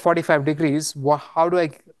rotate it by 45 degrees, how do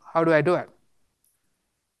I do it?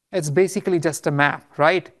 It's basically just a map,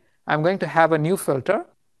 right? I'm going to have a new filter,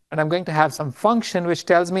 and I'm going to have some function which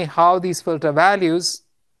tells me how these filter values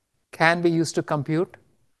can be used to compute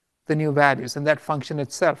the new values. And that function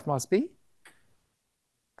itself must be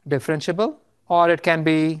differentiable, or it can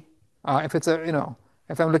be, if it's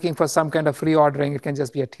if I'm looking for some kind of reordering, it can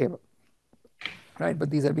just be a table, right? But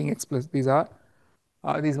these are being explicit. These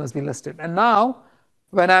must be listed. And now,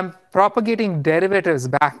 when I'm propagating derivatives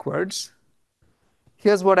backwards,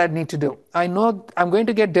 here's what I need to do. I know I'm going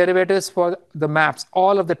to get derivatives for the maps,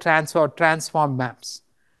 all of the transform maps.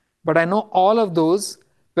 But I know all of those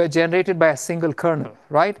were generated by a single kernel,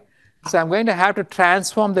 right? So I'm going to have to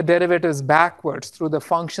transform the derivatives backwards through the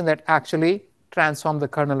function that actually transformed the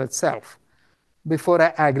kernel itself before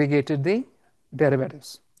I aggregated the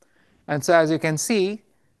derivatives. And so as you can see,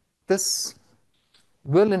 this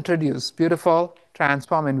will introduce beautiful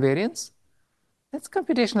transform invariance. It's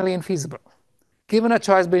computationally infeasible. Given a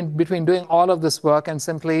choice between doing all of this work and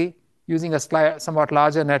simply using a somewhat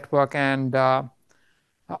larger network and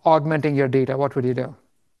augmenting your data, what would you do?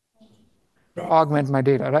 Augment my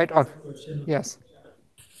data, right? Or, yes.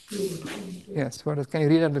 Yes. Can you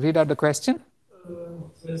read out the question?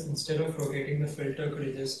 Instead of rotating the filter, could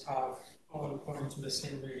you just have all points with the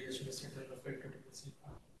same radius in the center of the filter to the same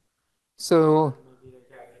path? So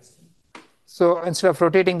instead of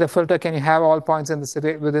rotating the filter, can you have all points in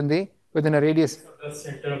the within a radius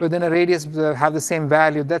have the same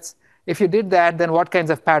value? That's, if you did that, then what kinds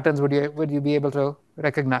of patterns would you be able to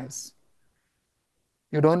recognize?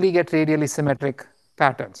 You'd only get radially symmetric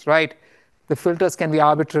patterns, right? The filters can be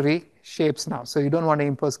arbitrary shapes now, so you don't want to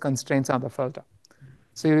impose constraints on the filter.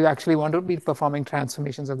 So you actually want to be performing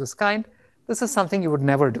transformations of this kind. This is something you would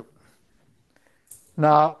never do.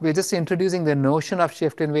 Now, we're just introducing the notion of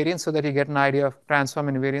shift invariance so that you get an idea of transform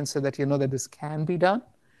invariance so that you know that this can be done.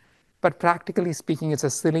 but practically speaking, it's a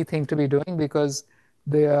silly thing to be doing because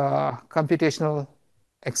the computational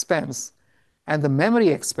expense and the memory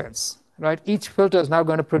expense, right? Each filter is now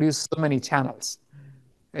going to produce so many channels.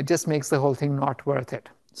 It just makes the whole thing not worth it.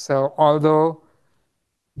 So although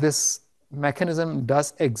this mechanism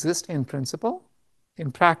does exist in principle,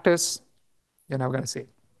 in practice, you're not going to see it.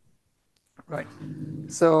 Right.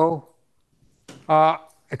 So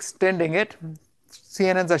extending it,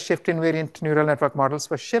 CNNs are shift invariant neural network models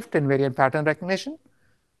for shift invariant pattern recognition.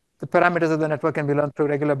 The parameters of the network can be learned through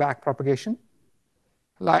regular backpropagation.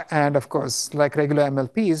 And of course, like regular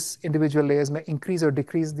MLPs, individual layers may increase or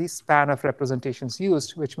decrease the span of representations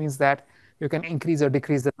used, which means that you can increase or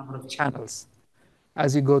decrease the number of channels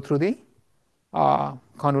as you go through the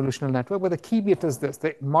convolutional network. But the key bit is this: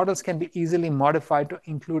 the models can be easily modified to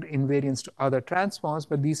include invariance to other transforms,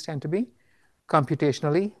 but these tend to be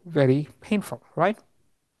computationally very painful, right?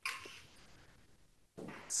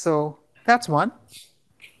 So that's one.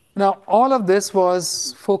 Now, all of this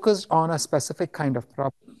was focused on a specific kind of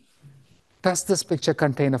problem. Does this picture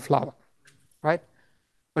contain a flower, right?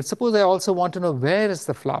 But suppose I also want to know where is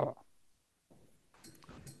the flower.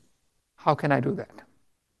 How can I do that?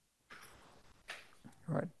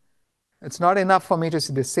 Right? It's not enough for me to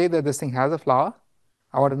say that this thing has a flower.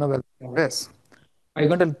 I want to know where the flower is. Are you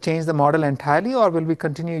going to change the model entirely, or will we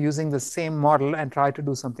continue using the same model and try to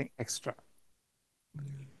do something extra?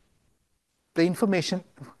 The information,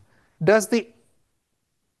 does the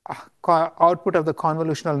output of the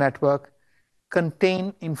convolutional network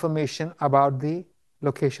contain information about the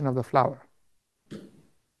location of the flower?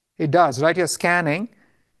 It does, right? You're scanning,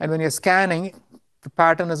 and when you're scanning, the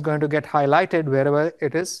pattern is going to get highlighted wherever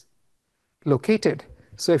it is located.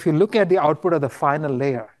 So if you look at the output of the final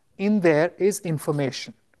layer, in there is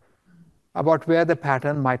information about where the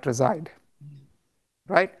pattern might reside,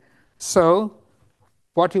 right? So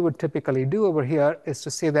what you would typically do over here is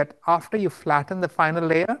to say that after you flatten the final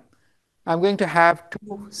layer, I'm going to have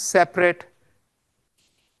two separate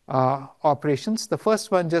operations. The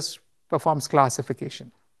first one just performs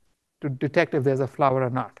classification to detect if there's a flower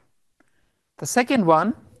or not. The second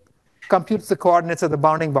one computes the coordinates of the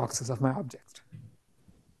bounding boxes of my object.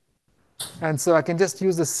 And so I can just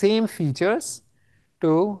use the same features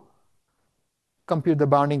to compute the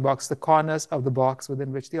bounding box, the corners of the box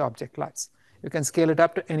within which the object lies. You can scale it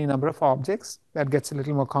up to any number of objects. That gets a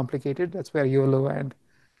little more complicated. That's where YOLO and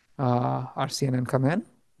RCNN come in.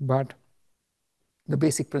 But the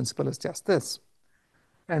basic principle is just this.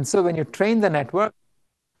 And so when you train the network,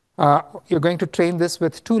 you're going to train this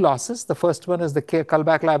with two losses. The first one is the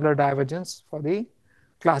Kullback-Leibler divergence for the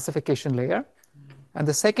classification layer. And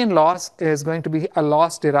the second loss is going to be a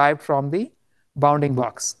loss derived from the bounding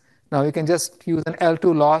box. Now you can just use an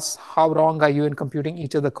L2 loss. How wrong are you in computing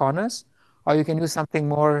each of the corners? Or you can use something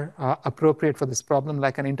more appropriate for this problem,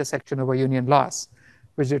 like an intersection over union loss,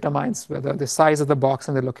 which determines whether the size of the box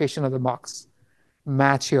and the location of the box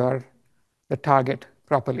match the target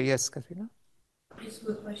properly. Yes, Katrina? Just a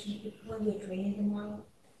quick question. When you're training the model,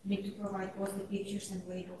 you need to provide both the pictures and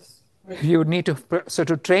labels. You would need to, so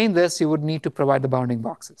to train this, you would need to provide the bounding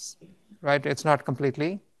boxes, right? It's not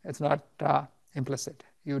implicit.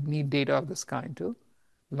 You would need data of this kind to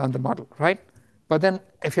learn the model, right? But then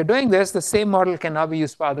if you're doing this, the same model can now be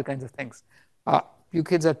used for other kinds of things. You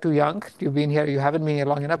kids are too young. You've been here, you haven't been here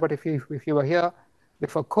long enough, but if you were here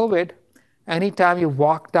before COVID, anytime you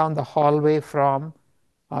walk down the hallway from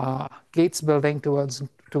Gates building towards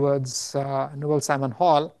Newell Simon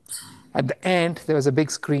Hall, at the end, there was a big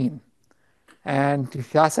screen. And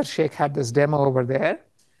Yasser Sheikh had this demo over there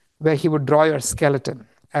where he would draw your skeleton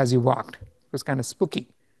as you walked. It was kind of spooky,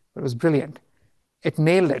 but it was brilliant. It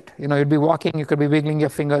nailed it. You'd be walking, you could be wiggling your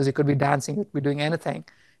fingers, you could be dancing, you could be doing anything,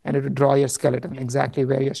 and it would draw your skeleton exactly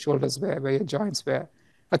where your shoulders were, where your joints were.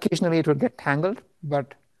 Occasionally it would get tangled,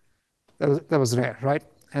 but that was rare, right?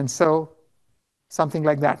 And so something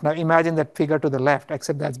like that. Now imagine that figure to the left,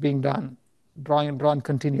 except that's being drawn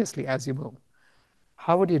continuously as you move.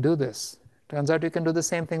 How would you do this? Turns out you can do the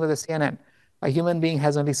same thing with a CNN. A human being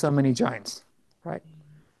has only so many joints, right?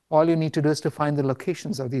 All you need to do is to find the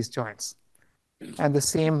locations of these joints. And the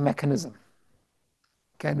same mechanism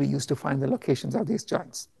can be used to find the locations of these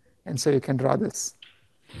joints. And so you can draw this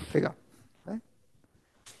figure. Right?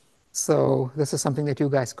 So this is something that you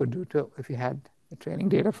guys could do too if you had the training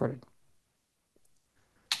data for it.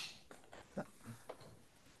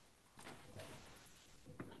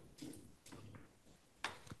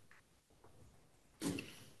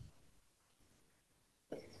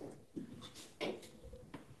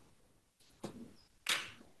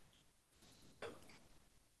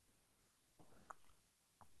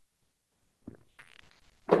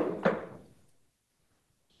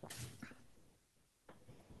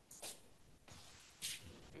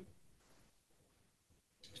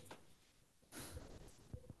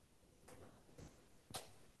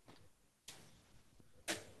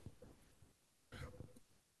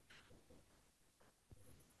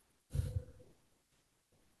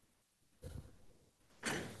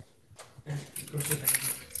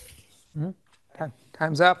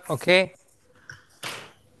 Time's up. Okay.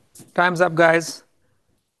 Time's up, guys.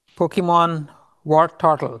 Pokemon War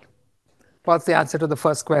Turtle. What's the answer to the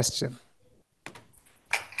first question?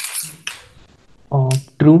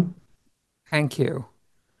 True. Thank you.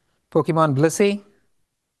 Pokemon Blissey.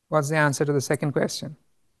 What's the answer to the second question?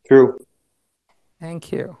 True.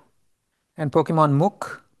 Thank you. And Pokemon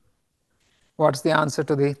Muk. What's the answer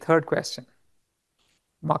to the third question?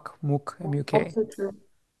 Muk, M-U-K. Also true.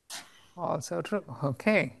 Also true.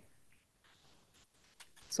 Okay.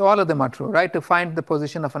 So all of them are true, right? To find the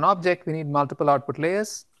position of an object, we need multiple output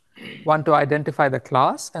layers. One to identify the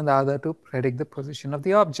class and the other to predict the position of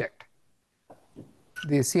the object.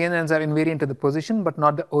 The CNNs are invariant to the position, but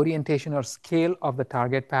not the orientation or scale of the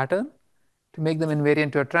target pattern. To make them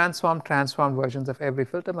invariant to a transform versions of every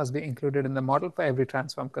filter must be included in the model for every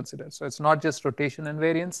transform considered. So it's not just rotation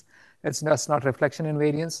invariance, it's just not reflection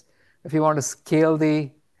invariance. If you want scale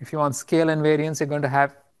invariance, you're going to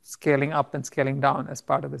have scaling up and scaling down as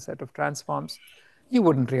part of the set of transforms. You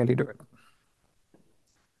wouldn't really do it.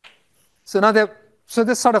 So now so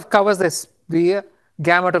this sort of covers the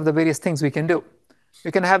gamut of the various things we can do.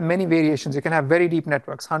 You can have many variations. You can have very deep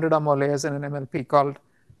networks, 100 or more layers in an MLP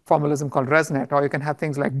formalism called ResNet, or you can have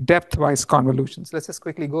things like depth-wise convolutions. Let's just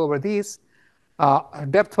quickly go over these.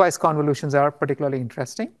 Depth-wise convolutions are particularly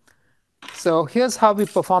interesting. So here's how we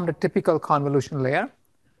performed a typical convolution layer.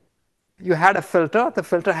 You had a filter. The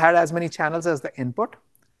filter had as many channels as the input.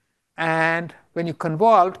 And when you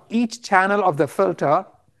convolved, each channel of the filter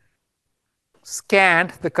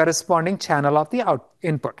scanned the corresponding channel of the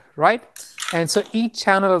input, right? And so each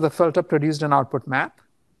channel of the filter produced an output map.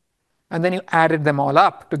 And then you added them all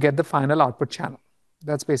up to get the final output channel.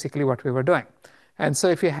 That's basically what we were doing. And so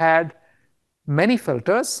if you had many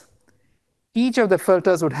filters, each of the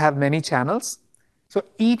filters would have many channels. So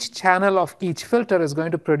each channel of each filter is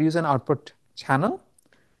going to produce an output channel.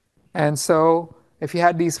 And so if you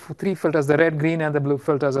had these three filters, the red, green, and the blue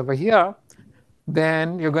filters over here,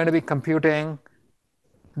 then you're going to be computing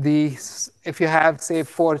if you have, say,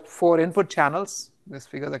 four input channels, these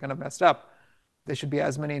figures are kind of messed up. There should be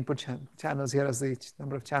as many input channels here as the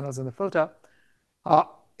number of channels in the filter.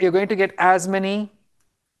 You're going to get as many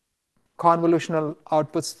convolutional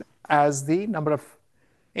outputs as the number of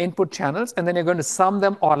input channels, and then you're going to sum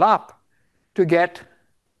them all up to get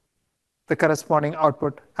the corresponding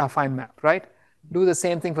output affine map, right? Do the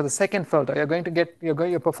same thing for the second filter.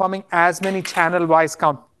 You're performing as many channel-wise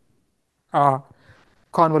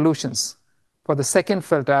convolutions for the second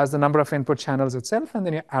filter as the number of input channels itself, and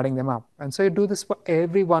then you're adding them up. And so you do this for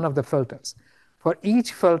every one of the filters. For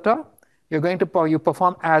each filter, you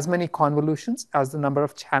perform as many convolutions as the number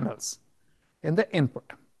of channels in the input.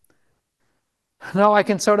 Now I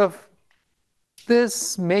can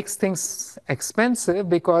this makes things expensive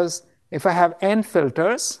because if I have n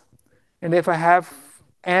filters and if I have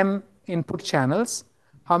m input channels,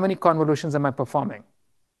 how many convolutions am I performing?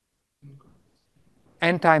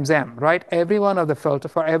 N times m, right? For every one of the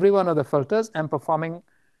filters, I'm performing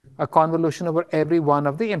a convolution over every one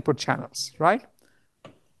of the input channels, right?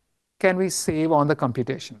 Can we save on the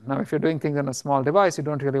computation? Now, if you're doing things on a small device, you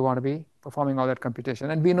don't really want to be performing all that computation.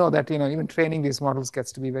 And we know that even training these models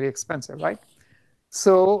gets to be very expensive, right?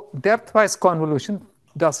 So depth-wise convolution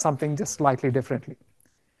does something just slightly differently.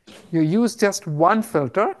 You use just one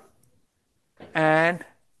filter, and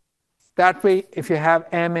that way, if you have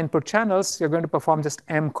m input channels, you're going to perform just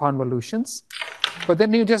m convolutions. But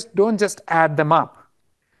then you don't just add them up.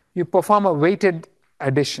 You perform a weighted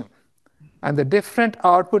addition. And the different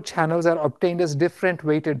output channels are obtained as different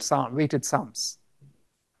weighted sums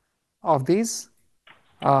of these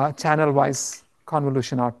channel-wise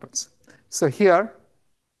convolution outputs. So here,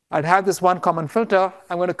 I'd have this one common filter.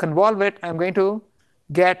 I'm going to convolve it. I'm going to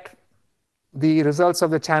get the results of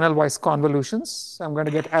the channel-wise convolutions. So I'm going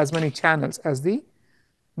to get as many channels as the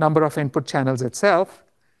number of input channels itself.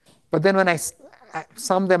 But then when I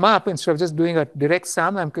sum them up, instead of just doing a direct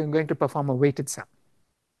sum, I'm going to perform a weighted sum.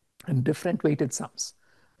 And different weighted sums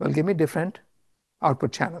will give me different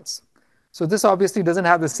output channels. So this obviously doesn't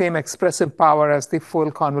have the same expressive power as the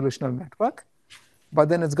full convolutional network, but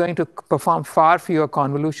then it's going to perform far fewer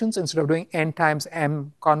convolutions. Instead of doing n times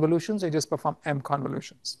m convolutions, you just perform m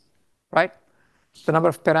convolutions, right? The number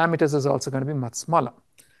of parameters is also going to be much smaller.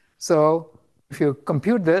 So if you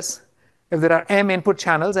compute this, if there are m input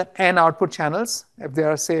channels and n output channels, if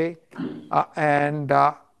there are, say,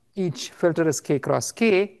 each filter is k cross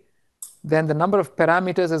k, then the number of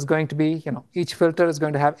parameters is going to be, each filter is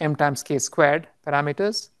going to have m times k squared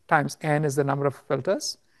parameters times n is the number of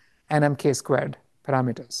filters, and m k squared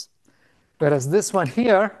parameters. Whereas this one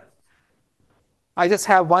here I just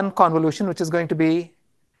have one convolution, which is going to be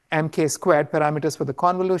mk squared parameters for the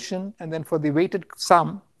convolution. And then for the weighted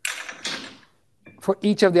sum, for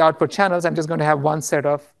each of the output channels, I'm just going to have one set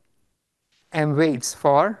of m weights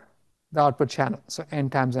for the output channel. So n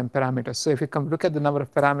times m parameters. So if you look at the number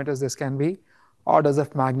of parameters, this can be orders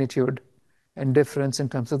of magnitude and difference in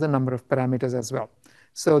terms of the number of parameters as well.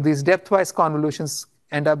 So these depth-wise convolutions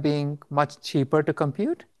end up being much cheaper to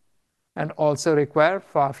compute and also require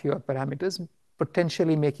far fewer parameters,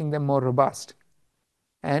 potentially making them more robust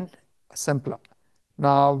and simpler.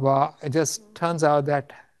 Now, it just turns out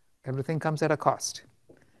that everything comes at a cost.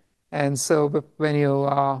 And so when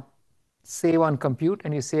you save on compute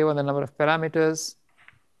and you save on the number of parameters,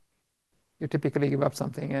 you typically give up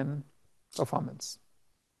something in performance.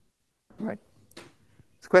 Right?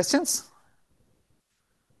 Questions?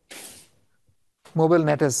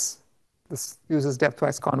 MobileNet this uses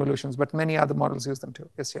depth-wise convolutions, but many other models use them too.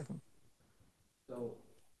 Yes, Chetan. So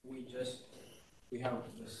we have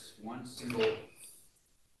this one single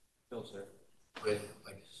filter with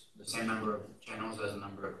like the same number of channels as a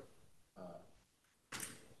number of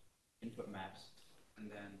input maps, and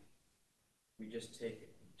then we just take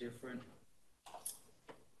different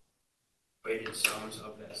weighted sums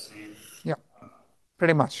of that same. Yeah,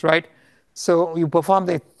 pretty much, right? So you perform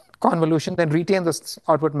the convolution, then retain those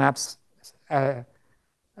output maps,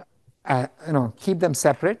 keep them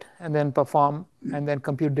separate, and then perform and then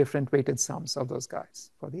compute different weighted sums of those guys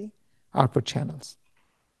for the output channels.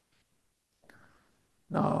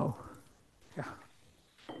 Now, yeah.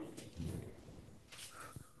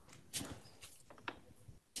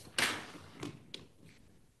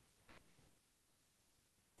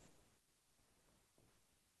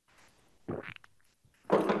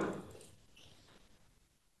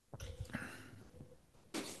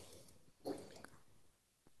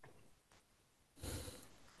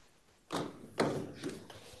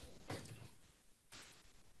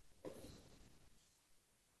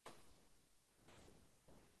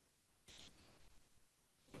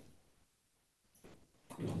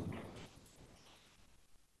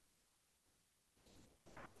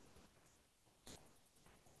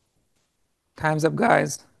 Time's up,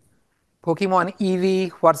 guys. Pokemon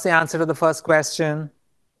Eevee, what's the answer to the first question?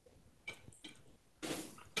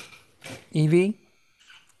 Eevee?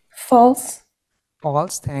 False.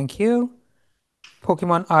 False, thank you.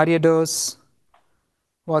 Pokemon Ariados,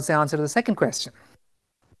 what's the answer to the second question?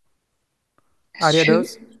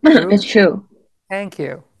 Ariados? True. It's true. Thank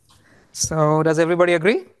you. So does everybody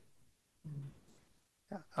agree?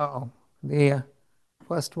 Uh-oh. The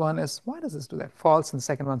first one is, why does this do that? False, and the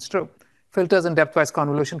second one's true. Filters in depth-wise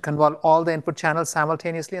convolution convolve all the input channels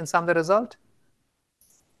simultaneously and sum the result.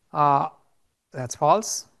 That's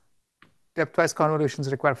false. Depth-wise convolutions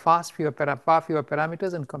require far fewer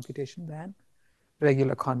parameters in computation than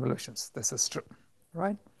regular convolutions. This is true,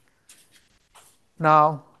 right?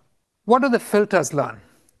 Now, what do the filters learn?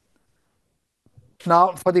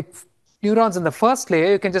 Now, for the neurons in the first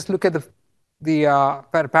layer, you can just look at the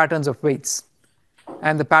patterns of weights.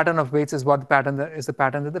 And the pattern of weights is the pattern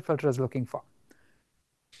that the filter is looking for.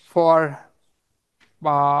 For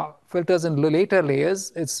filters in later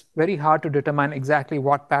layers, it's very hard to determine exactly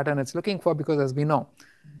what pattern it's looking for because, as we know,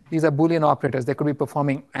 these are Boolean operators. They could be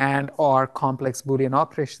performing and or complex Boolean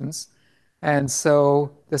operations. And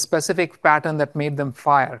so the specific pattern that made them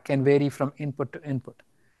fire can vary from input to input.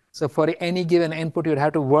 So for any given input, you'd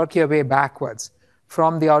have to work your way backwards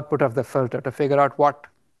from the output of the filter to figure out what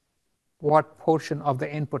portion of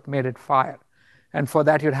the input made it fire. And for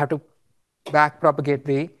that, you'd have to backpropagate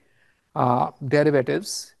the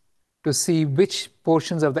derivatives to see which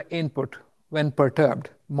portions of the input, when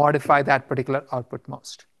perturbed, modify that particular output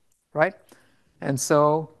most, right? And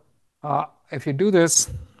so if you do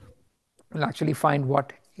this, you'll actually find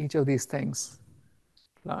what each of these things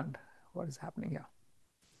learned. What is happening here?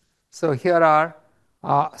 So here are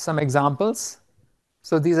some examples.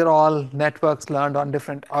 So these are all networks learned on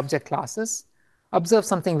different object classes. Observe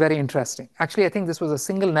something very interesting. Actually, I think this was a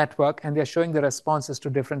single network, and they're showing the responses to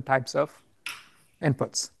different types of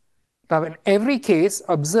inputs. Now, in every case,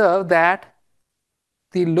 observe that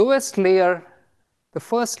the lowest layer, the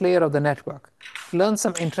first layer of the network, learns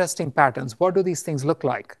some interesting patterns. What do these things look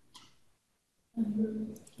like?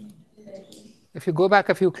 If you go back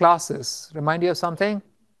a few classes, remind you of something?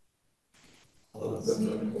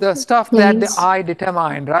 The stuff that the eye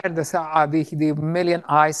determined, right? The million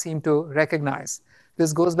eyes seem to recognize.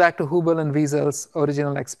 This goes back to Hubel and Wiesel's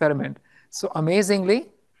original experiment. So amazingly,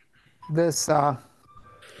 this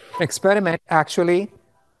experiment actually,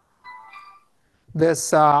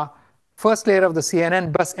 this first layer of the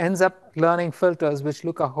CNN bus ends up learning filters which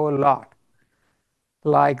look a whole lot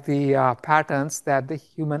like the patterns that the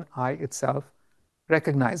human eye itself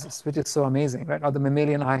recognizes, which is so amazing, right? Or the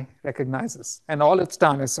mammalian eye recognizes. And all we've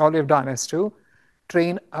done is to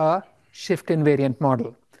train a shift invariant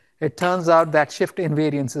model. It turns out that shift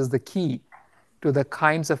invariance is the key to the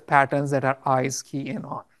kinds of patterns that our eyes key in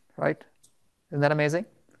on, right? Isn't that amazing?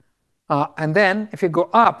 And then if you go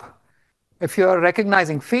up, if you're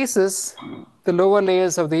recognizing faces, the lower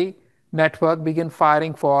layers of the network begin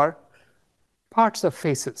firing for parts of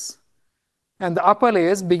faces. And the upper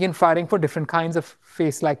layers begin firing for different kinds of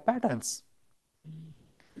face-like patterns.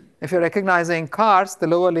 If you're recognizing cars, the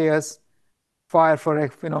lower layers fire for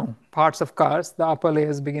parts of cars. The upper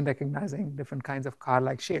layers begin recognizing different kinds of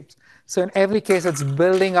car-like shapes. So in every case, it's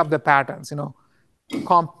building up the patterns.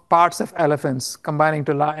 Parts of elephants combining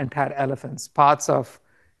to entire elephants, parts of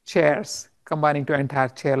chairs combining to entire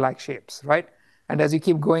chair-like shapes, right? And as you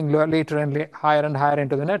keep going later and higher and higher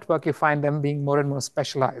into the network, you find them being more and more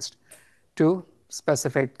specialized to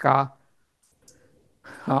specific,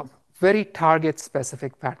 very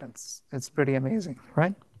target-specific patterns. It's pretty amazing,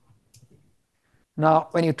 right? Now,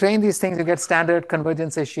 when you train these things, you get standard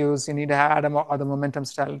convergence issues. You need to add other momentum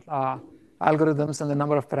style algorithms, and the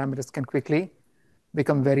number of parameters can quickly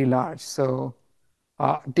become very large. So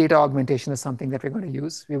data augmentation is something that we're going to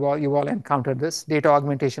use. You've all encountered this. Data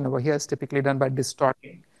augmentation over here is typically done by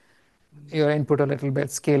distorting your input a little bit,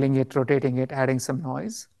 scaling it, rotating it, adding some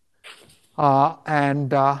noise.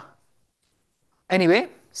 Anyway,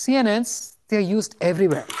 CNNs, they're used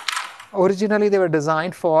everywhere. Originally, they were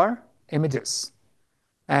designed for images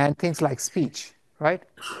and things like speech, right?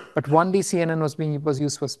 But 1D CNN was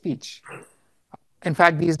used for speech. In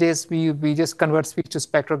fact, these days, we just convert speech to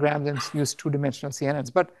spectrograms and use two-dimensional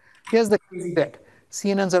CNNs. But here's the crazy bit.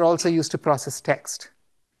 CNNs are also used to process text,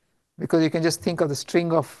 because you can just think of the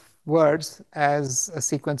string of words as a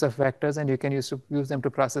sequence of vectors, and you can use them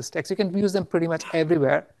to process text. You can use them pretty much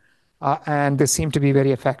everywhere, and they seem to be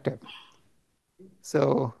very effective.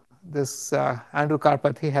 So this Andrew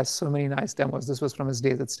Karpathy, he has so many nice demos. This was from his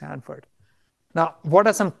days at Stanford. Now, what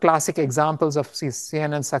are some classic examples of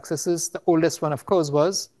CNN successes? The oldest one, of course,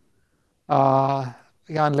 was Jan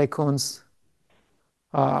LeCun's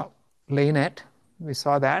LayNet. We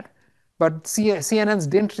saw that. But CNNs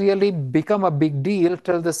didn't really become a big deal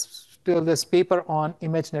till this paper on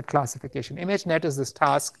ImageNet classification. ImageNet is this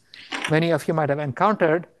task many of you might have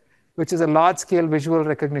encountered, which is a large-scale visual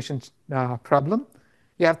recognition problem.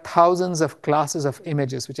 You have thousands of classes of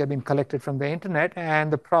images which have been collected from the internet,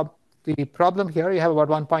 and the problem here, you have about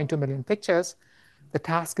 1.2 million pictures. The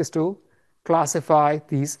task is to classify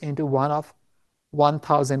these into one of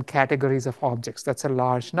 1,000 categories of objects. That's a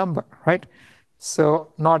large number, right?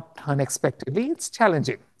 So not unexpectedly, it's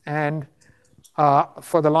challenging. And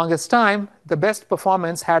for the longest time, the best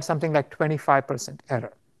performance had something like 25%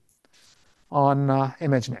 error on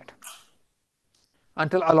ImageNet.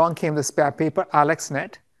 Until along came this paper,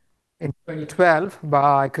 AlexNet, in 2012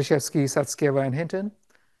 by Krzyzewski, Satskeva, and Hinton.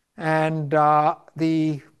 And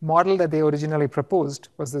the model that they originally proposed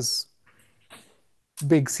was this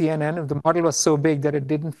big CNN. The model was so big that it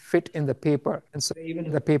didn't fit in the paper. And so even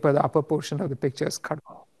in the paper, the upper portion of the picture is cut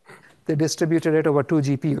off. They distributed it over 2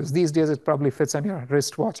 GPUs. These days, it probably fits on your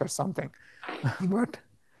wristwatch or something. But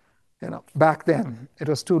back then, it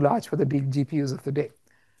was too large for the GPUs of the day.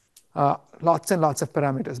 Lots and lots of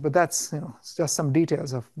parameters, but that's just some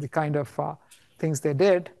details of the kind of things they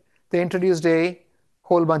did. They introduced a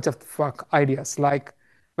whole bunch of ideas, like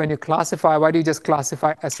when you classify, why do you just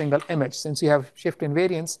classify a single image? Since you have shift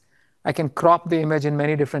invariance, I can crop the image in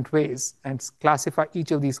many different ways and classify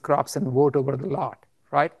each of these crops and vote over the lot,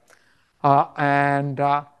 right?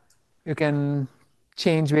 You can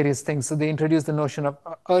change various things. So they introduced the notion of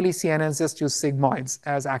early CNNs just use sigmoids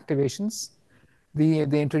as activations.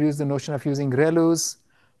 They introduced the notion of using ReLUs.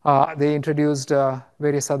 They introduced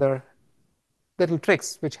various other little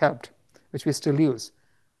tricks which helped, which we still use.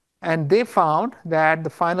 And they found that the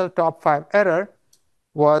final top 5 error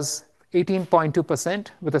was 18.2%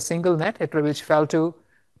 with a single net, which fell to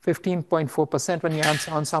 15.4% when you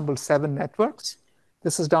ensembled 7 networks.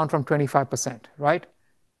 This is down from 25%, right?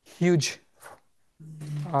 Huge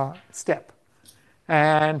step.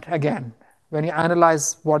 And again, when you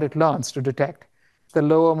analyze what it learns to detect, the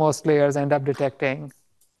lowermost layers end up detecting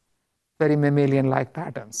very mammalian-like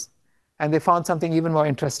patterns. And they found something even more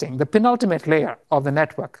interesting. The penultimate layer of the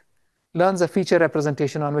network learns a feature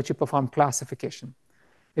representation on which you perform classification.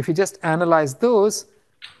 If you just analyze those,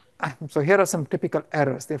 so here are some typical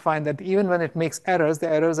errors. They find that even when it makes errors, the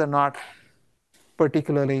errors are not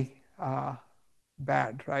particularly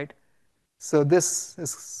bad, right? So this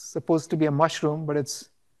is supposed to be a mushroom, but it's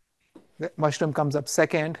The mushroom comes up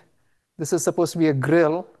second. This is supposed to be a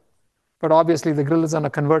grill, but obviously the grill is on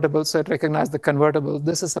a convertible, so it recognized the convertible.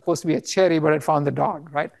 This is supposed to be a cherry, but it found the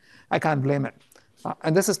dog, right? I can't blame it.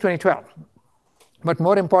 And this is 2012. But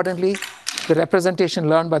more importantly, the representation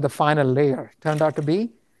learned by the final layer turned out to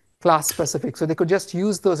be class specific. So they could just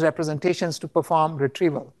use those representations to perform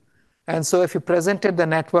retrieval. And so if you presented the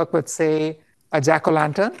network with, say, a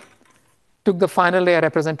jack-o'-lantern, took the final layer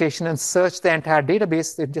representation and searched the entire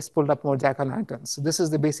database, it just pulled up more jack-o'-lanterns. So this is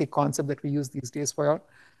the basic concept that we use these days for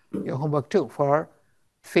your homework too, for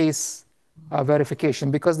face verification,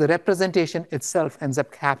 because the representation itself ends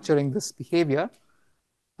up capturing this behavior,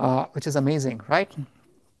 which is amazing, right?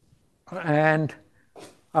 And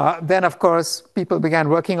then, of course, people began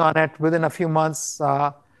working on it. Within a few months,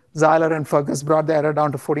 Zeiler and Fergus brought the error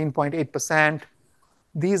down to 14.8%.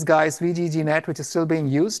 These guys, VGGNet, which is still being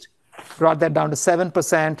used, brought that down to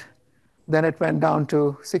 7%. Then it went down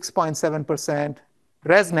to 6.7%.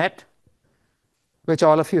 ResNet, which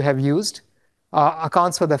all of you have used,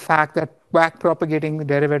 accounts for the fact that back propagating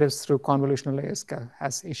derivatives through convolutional layers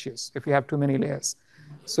has issues if you have too many layers.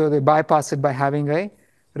 So they bypass it by having a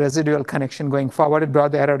residual connection going forward. It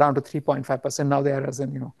brought the error down to 3.5%. Now the error is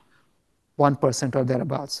in 1% or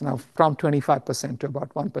thereabouts. Now from 25% to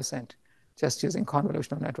about 1%, just using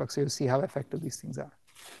convolutional networks. So you see how effective these things are.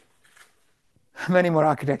 Many more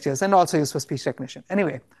architectures, and also used for speech recognition.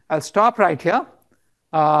 Anyway, I'll stop right here.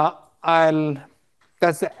 That's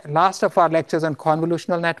the last of our lectures on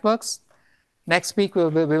convolutional networks. Next week, we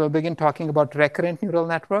will begin talking about recurrent neural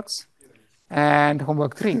networks. And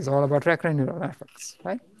homework 3 is all about recurrent neural networks,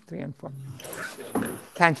 right? 3 and 4.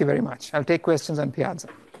 Thank you very much. I'll take questions on Piazza.